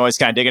 right? So I'm always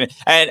kind of digging it.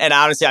 And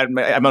honestly, I'm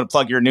going to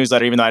plug your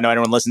newsletter, even though I know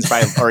anyone listens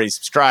probably already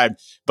subscribed.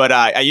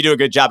 But you do a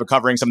good job of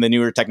covering some of the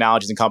newer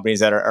technologies and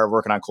companies that are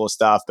working on cool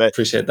stuff. But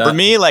appreciate that. For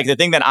me, like the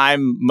thing that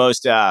I'm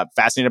most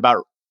fascinated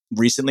about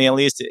recently, at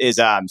least, is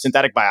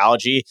synthetic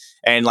biology.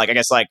 And like, I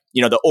guess like,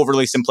 the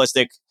overly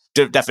simplistic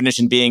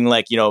definition being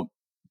like,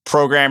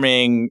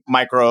 programming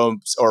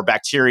microbes or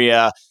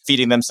bacteria,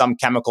 feeding them some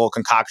chemical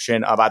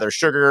concoction of either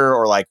sugar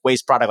or like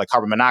waste product like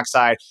carbon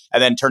monoxide,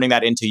 and then turning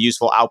that into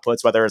useful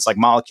outputs, whether it's like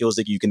molecules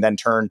that you can then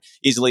turn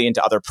easily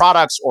into other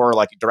products or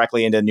like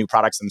directly into new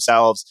products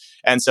themselves.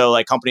 And so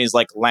like companies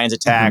like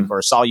LanzaTech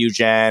or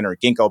Solugen or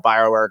Ginkgo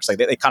Bioworks, like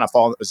they kind of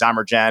fall,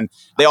 Zymergen,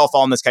 they all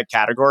fall in this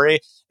category.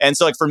 And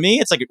so like for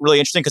me, it's like really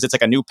interesting because it's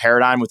like a new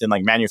paradigm within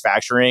like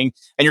manufacturing,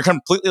 and you're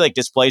completely like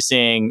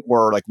displacing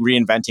or like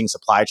reinventing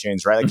supply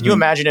chains, right? Like can you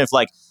imagine if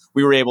like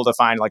we were able to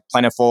find like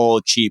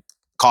plentiful, cheap,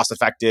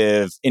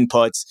 cost-effective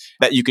inputs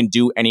that you can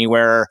do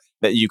anywhere,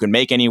 that you can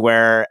make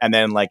anywhere, and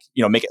then like,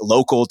 make it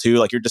local too.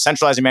 Like you're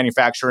decentralizing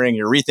manufacturing,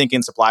 you're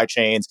rethinking supply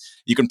chains.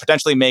 You can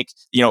potentially make,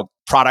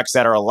 products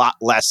that are a lot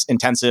less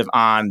intensive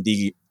on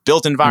the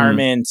built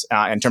environment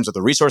in terms of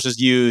the resources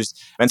used.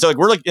 And so like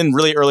we're like in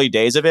really early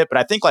days of it. But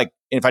I think like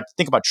if I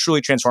think about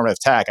truly transformative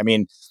tech, I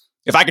mean,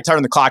 if I could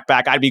turn the clock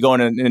back, I'd be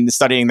going and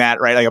studying that,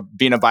 right? Like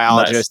being a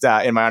biologist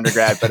in my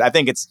undergrad. But I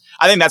think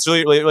that's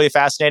really, really, really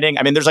fascinating.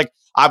 I mean, there's like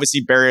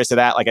obviously barriers to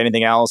that, like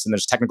anything else, and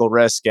there's technical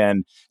risk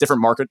and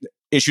different market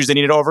issues they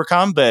need to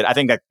overcome. But I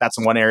think that's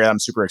one area I'm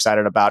super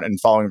excited about and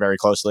following very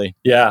closely.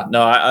 Yeah,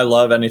 no, I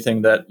love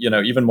anything that,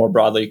 even more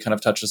broadly kind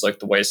of touches like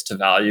the waste to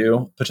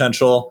value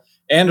potential.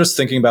 And just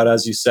thinking about,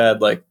 as you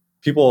said, like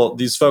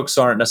these folks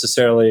aren't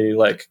necessarily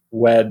like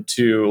wed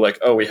to like,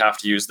 oh, we have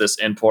to use this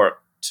input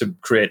to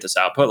create this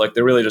output. Like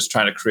they're really just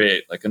trying to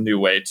create like a new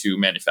way to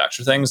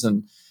manufacture things.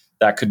 And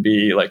that could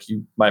be like,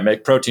 you might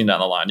make protein down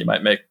the line, you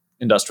might make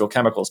industrial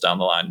chemicals down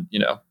the line.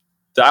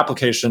 The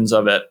applications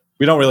of it,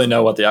 we don't really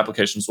know what the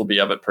applications will be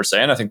of it per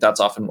se. And I think that's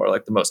often where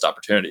like the most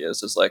opportunity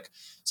is like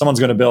someone's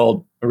going to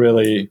build a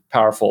really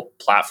powerful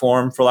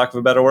platform, for lack of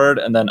a better word.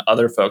 And then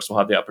other folks will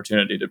have the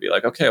opportunity to be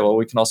like, okay, well,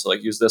 we can also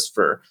like use this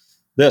for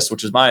this,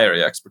 which is my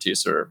area of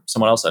expertise, or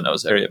someone else I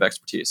know's area of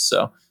expertise.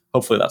 So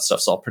hopefully that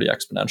stuff's all pretty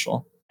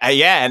exponential.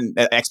 Yeah, and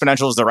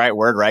exponential is the right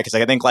word, right? Because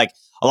I think like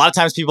a lot of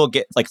times people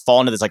get like fall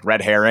into this like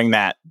red herring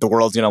that the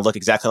world's going to look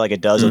exactly like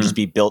it does. It'll just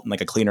be built in like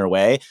a cleaner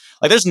way.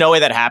 Like there's no way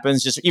that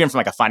happens, just even from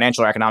like a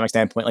financial or economic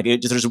standpoint. Like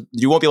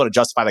you won't be able to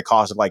justify the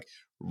cost of like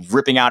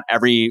ripping out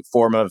every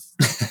form of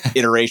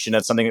iteration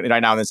of something right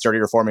now in this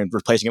dirtier form and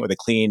replacing it with a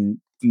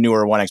clean,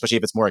 newer one, especially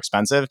if it's more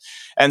expensive.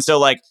 And so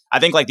like, I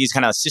think like these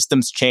kind of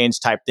systems change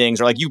type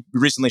things, or like you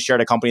recently shared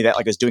a company that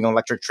like is doing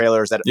electric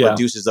trailers that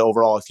reduces the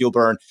overall fuel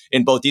burn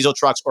in both diesel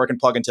trucks, or can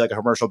plug into like a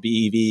commercial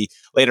BEV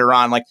later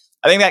on. Like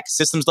I think that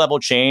systems level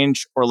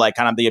change, or like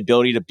kind of the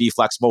ability to be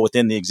flexible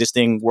within the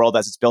existing world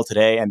as it's built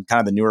today and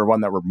kind of the newer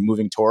one that we're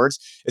moving towards,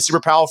 is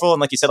super powerful.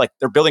 And like you said, like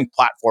they're building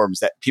platforms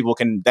that people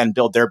can then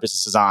build their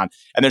businesses on.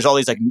 And there's all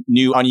these like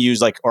new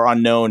unused like or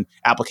unknown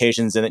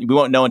applications, and we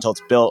won't know until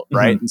it's built,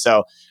 right? And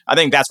so I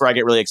think that's where I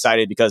get really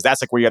excited, because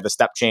that's like where you have the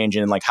step change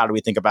in like how do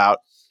we think about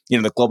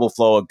the global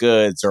flow of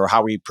goods, or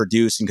how we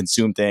produce and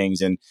consume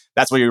things. And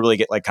that's where you really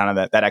get like kind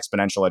of that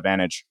exponential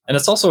advantage. And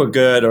it's also a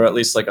good, or at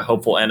least like a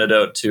hopeful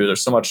antidote to,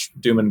 there's so much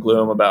doom and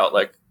gloom about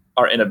like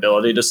our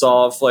inability to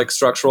solve like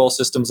structural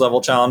systems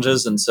level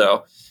challenges. And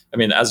so, I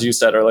mean, as you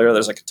said earlier,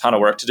 there's like a ton of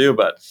work to do,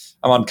 but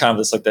I'm on kind of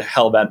this like the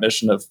hellbent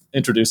mission of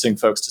introducing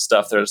folks to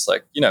stuff. There's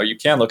like, you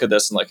can look at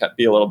this and like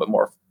be a little bit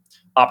more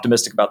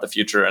optimistic about the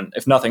future. And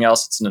if nothing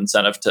else, it's an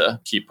incentive to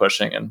keep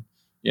pushing and,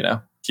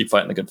 keep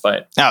fighting the good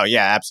fight. Oh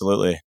yeah,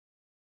 absolutely.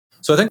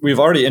 So I think we've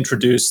already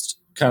introduced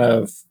kind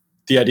of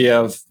the idea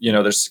of,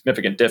 there's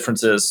significant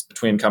differences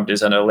between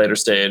companies at a later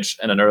stage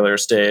and an earlier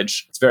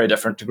stage. It's very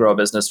different to grow a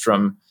business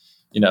from,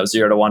 $0 to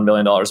 $1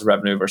 million of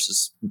revenue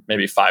versus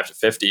maybe 5 to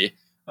 50.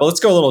 But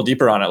let's go a little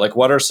deeper on it. Like,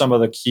 what are some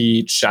of the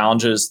key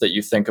challenges that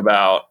you think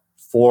about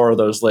for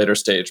those later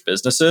stage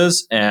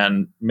businesses?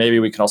 And maybe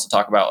we can also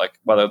talk about like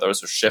whether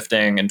those are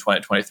shifting in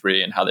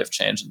 2023 and how they've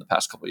changed in the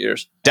past couple of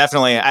years.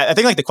 Definitely. I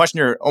think like the question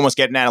you're almost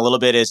getting at a little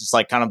bit is just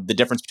like kind of the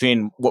difference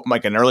between what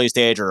like an early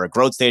stage or a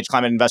growth stage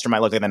climate investor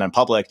might look like than in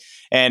public.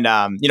 And,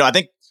 I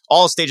think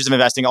all stages of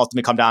investing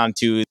ultimately come down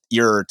to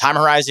your time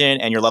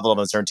horizon and your level of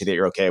uncertainty that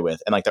you're okay with.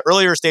 And like the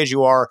earlier stage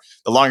you are,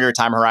 the longer your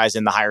time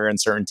horizon, the higher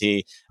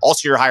uncertainty,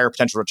 also your higher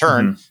potential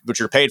return, which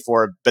you're paid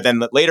for. But then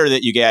the later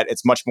that you get,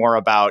 it's much more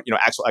about,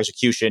 actual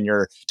execution.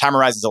 Your time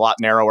horizon is a lot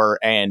narrower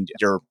and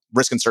your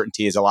risk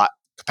uncertainty is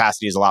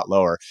capacity is a lot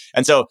lower.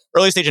 And so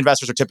early stage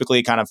investors are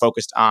typically kind of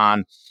focused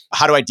on,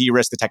 how do I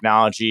de-risk the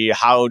technology?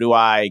 How do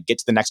I get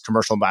to the next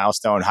commercial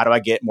milestone? How do I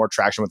get more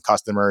traction with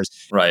customers?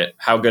 Right.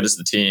 How good is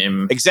the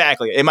team?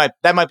 Exactly.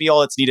 That might be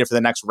all that's needed for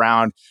the next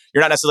round.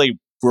 You're not necessarily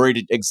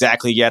worried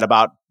exactly yet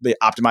about the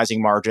optimizing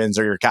margins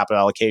or your capital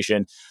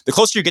allocation. The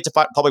closer you get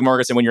to public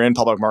markets, and when you're in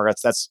public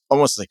markets, that's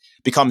almost like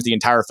becomes the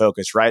entire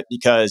focus, right?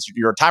 Because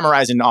your time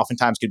horizon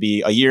oftentimes could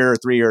be a year,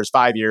 3 years,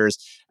 5 years,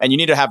 and you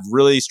need to have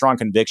really strong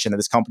conviction that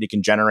this company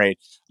can generate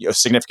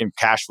significant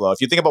cash flow.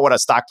 If you think about what a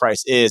stock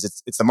price is,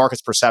 it's the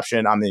market's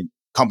perception on the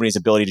company's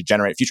ability to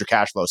generate future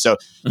cash flow. So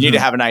you need to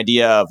have an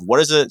idea of, what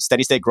does a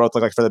steady state growth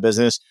look like for the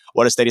business?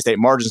 What does steady state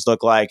margins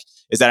look like?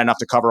 Is that enough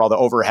to cover all the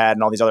overhead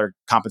and all these other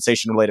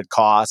compensation related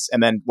costs?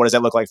 And then what does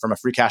that look like from a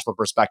free cash flow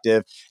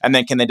perspective? And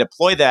then can they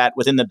deploy that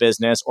within the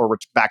business or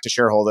back to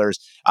shareholders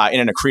in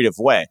an accretive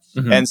way?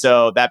 And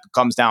so that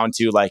comes down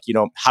to like,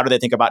 how do they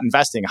think about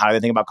investing? How do they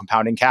think about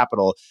compounding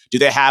capital? Do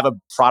they have a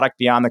product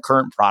beyond the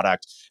current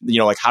product?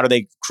 Like how do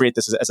they create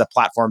this as a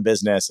platform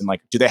business? And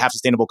like, do they have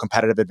sustainable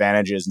competitive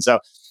advantages? And so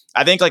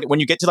I think like when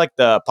you get to like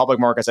the public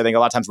markets, I think a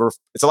lot of times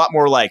it's a lot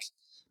more like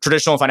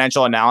traditional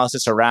financial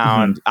analysis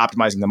around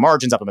optimizing the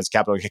margins, optimizing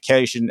capital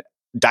allocation,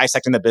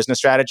 dissecting the business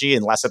strategy,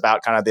 and less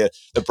about kind of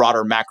the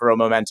broader macro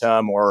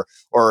momentum or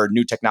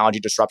new technology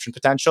disruption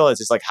potential. It's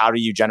just like, how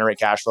do you generate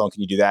cash flow, and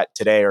can you do that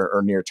today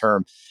or near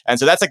term? And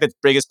so that's like the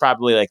biggest,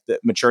 probably like the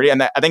maturity.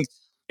 And I think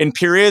in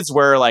periods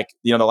where like,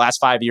 the last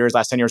 5 years,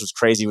 last 10 years was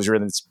crazy, was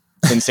really this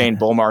insane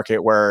bull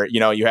market where,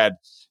 you had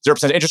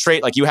 0% interest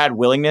rate, like you had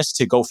willingness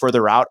to go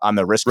further out on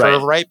the risk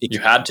curve, right? Because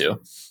you had to.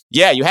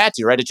 Yeah, you had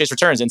to, right? To chase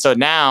returns. And so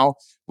now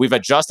we've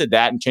adjusted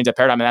that and changed that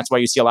paradigm. And that's why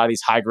you see a lot of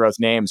these high growth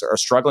names are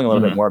struggling a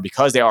little bit more,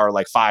 because they are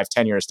like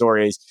 5-10 year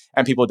stories,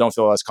 and people don't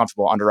feel as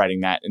comfortable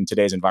underwriting that in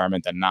today's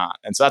environment than not.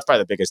 And so that's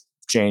probably the biggest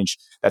change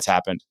that's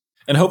happened.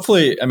 And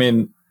hopefully, I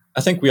mean,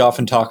 I think we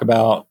often talk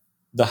about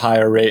the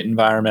higher rate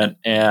environment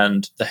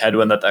and the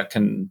headwind that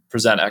can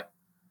present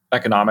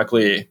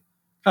economically,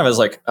 kind of as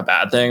like a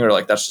bad thing, or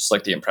like that's just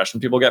like the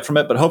impression people get from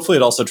it. But hopefully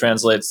it also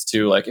translates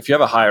to like, if you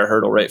have a higher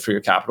hurdle rate for your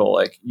capital,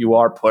 like you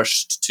are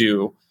pushed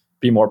to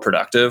be more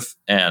productive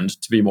and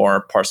to be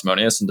more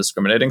parsimonious and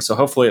discriminating. So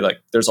hopefully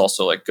like there's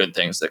also like good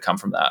things that come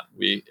from that.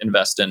 We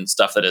invest in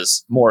stuff that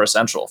is more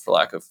essential, for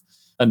lack of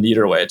a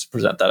neater way to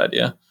present that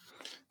idea.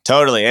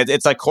 Totally.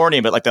 It's like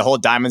corny, but like the whole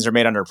diamonds are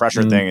made under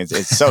pressure thing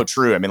is so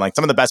true. I mean, like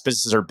some of the best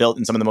businesses are built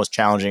in some of the most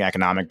challenging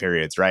economic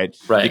periods, right?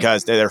 Right.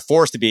 Because they're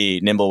forced to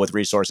be nimble with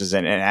resources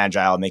and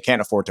agile, and they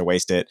can't afford to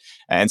waste it.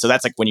 And so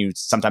that's like when you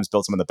sometimes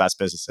build some of the best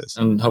businesses.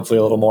 And hopefully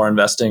a little more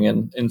investing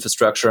in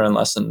infrastructure and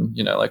less than,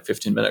 like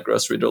 15-minute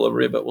grocery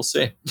delivery, but we'll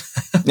see.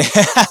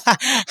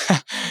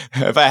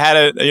 If I had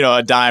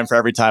a dime for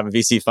every time a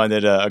VC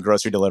funded a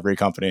grocery delivery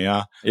company,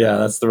 huh? Yeah,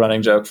 that's the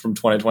running joke from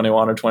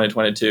 2021 or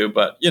 2022.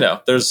 But,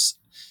 there's,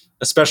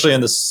 especially in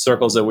the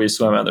circles that we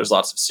swim in, there's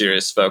lots of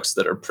serious folks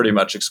that are pretty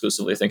much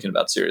exclusively thinking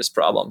about serious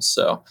problems.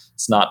 So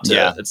it's not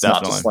to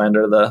not to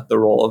slander the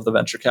role of the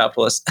venture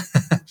capitalist.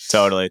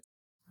 Totally.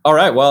 All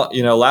right. Well,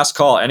 last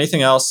call.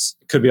 Anything else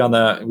could be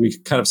we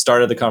kind of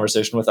started the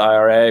conversation with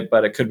IRA,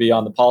 but it could be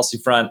on the policy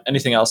front.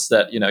 Anything else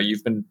that,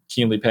 you've been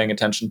keenly paying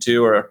attention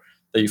to, or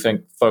that you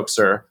think folks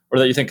are, or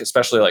that you think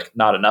especially like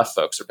not enough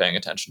folks are paying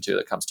attention to,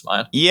 that comes to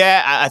mind?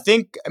 Yeah, I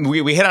think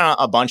we hit on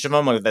a bunch of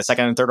them, like the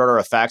second and third order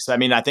effects. I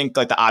mean, I think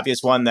like the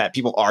obvious one that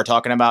people are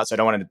talking about, so I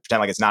don't want to pretend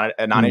like it's not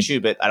a non-issue,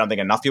 but I don't think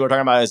enough people are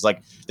talking about it, is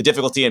like the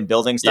difficulty in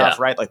building stuff,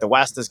 right? Like the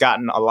West has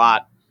gotten a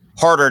lot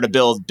harder to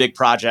build big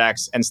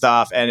projects and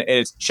stuff. And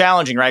it's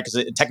challenging, right?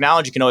 Because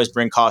technology can always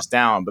bring costs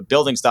down, but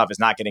building stuff is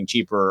not getting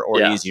cheaper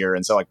or easier.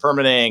 And so like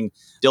permitting,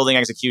 building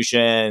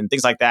execution,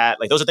 things like that,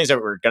 like those are things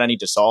that we're going to need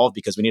to solve,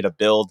 because we need to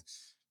build,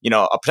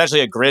 potentially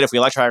a grid, if we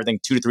electrify everything,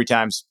 2 to 3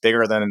 times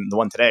bigger than the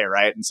one today,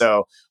 right? And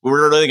so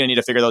we're really going to need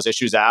to figure those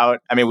issues out.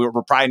 I mean, we're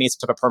probably need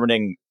some type of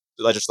permitting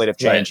legislative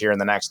change here in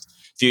the next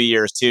few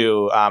years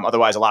too.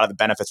 Otherwise, a lot of the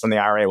benefits from the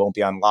IRA won't be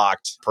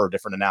unlocked per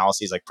different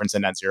analyses like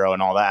Princeton Net Zero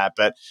and all that.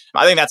 But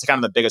I think that's kind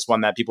of the biggest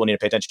one that people need to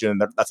pay attention to.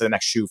 And that's the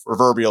next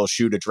proverbial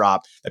shoe to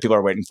drop that people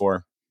are waiting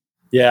for.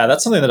 Yeah,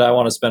 that's something that I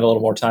want to spend a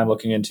little more time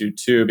looking into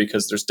too,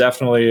 because there's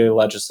definitely a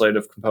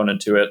legislative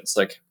component to it. It's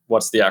like,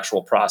 what's the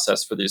actual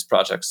process for these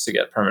projects to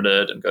get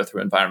permitted and go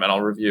through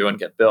environmental review and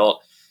get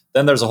built?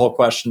 Then there's a whole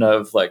question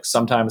of like,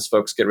 sometimes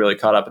folks get really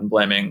caught up in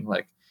blaming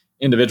like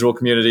individual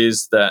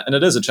communities and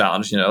it is a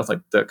challenge, like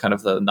the kind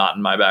of the not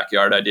in my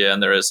backyard idea.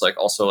 And there is like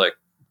also like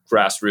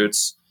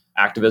grassroots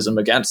activism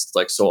against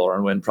like solar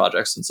and wind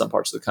projects in some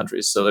parts of the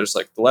country. So there's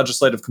like the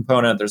legislative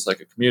component, there's like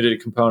a community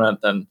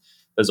component, then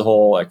there's a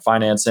whole like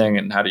financing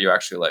and how do you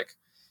actually like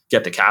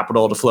get the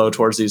capital to flow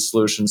towards these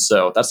solutions.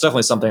 So that's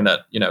definitely something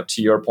that,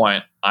 to your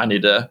point, I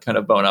need to kind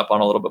of bone up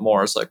on a little bit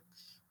more. Is like,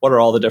 what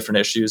are all the different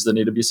issues that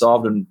need to be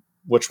solved, and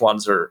which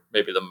ones are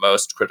maybe the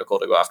most critical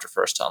to go after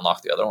first to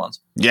unlock the other ones?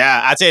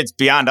 Yeah, I'd say it's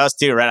beyond us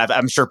too, right?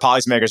 I'm sure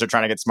policymakers are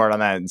trying to get smart on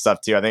that and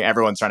stuff too. I think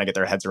everyone's trying to get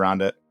their heads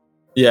around it.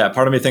 Yeah,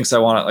 part of me thinks I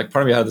want it. Like,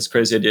 part of me had this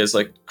crazy idea is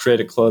like create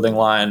a clothing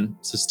line,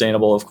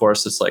 sustainable, of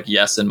course. It's like,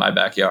 yes, in my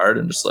backyard,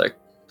 and just like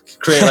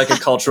create like a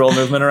cultural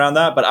movement around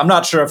that. But I'm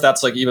not sure if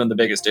that's like even the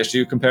biggest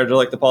issue compared to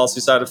like the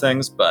policy side of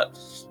things. But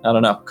I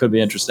don't know. Could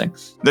be interesting.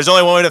 There's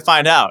only one way to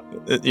find out,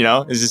 is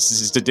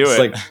just to do it.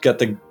 Like get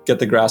the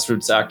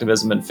grassroots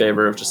activism in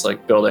favor of just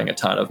like building a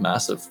ton of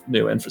massive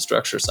new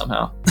infrastructure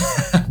somehow.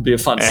 Be a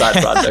fun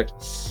side project.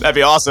 That'd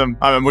be awesome.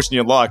 I'm wishing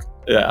you luck.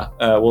 Yeah.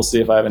 We'll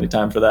see if I have any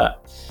time for that.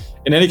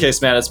 In any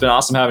case, man, it's been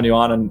awesome having you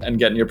on and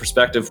getting your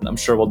perspective. I'm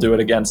sure we'll do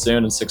it again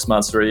soon in 6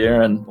 months or a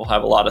year, and we'll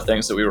have a lot of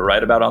things that we were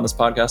right about on this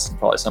podcast and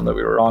probably some that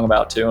we were wrong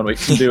about too, and we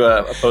can do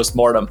a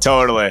post-mortem.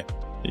 Totally.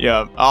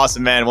 Yeah.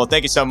 Awesome, man. Well,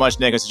 thank you so much,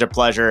 Nick. It was such a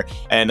pleasure.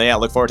 And yeah,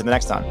 look forward to the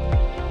next time.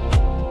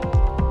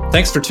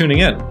 Thanks for tuning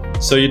in.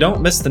 So you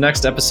don't miss the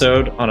next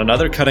episode on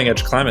another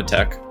cutting-edge climate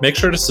tech, make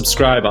sure to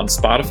subscribe on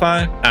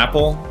Spotify,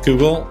 Apple,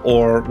 Google,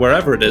 or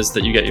wherever it is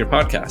that you get your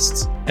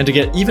podcasts. And to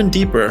get even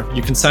deeper,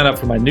 you can sign up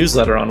for my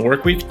newsletter on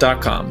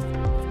workweek.com.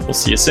 We'll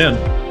see you soon.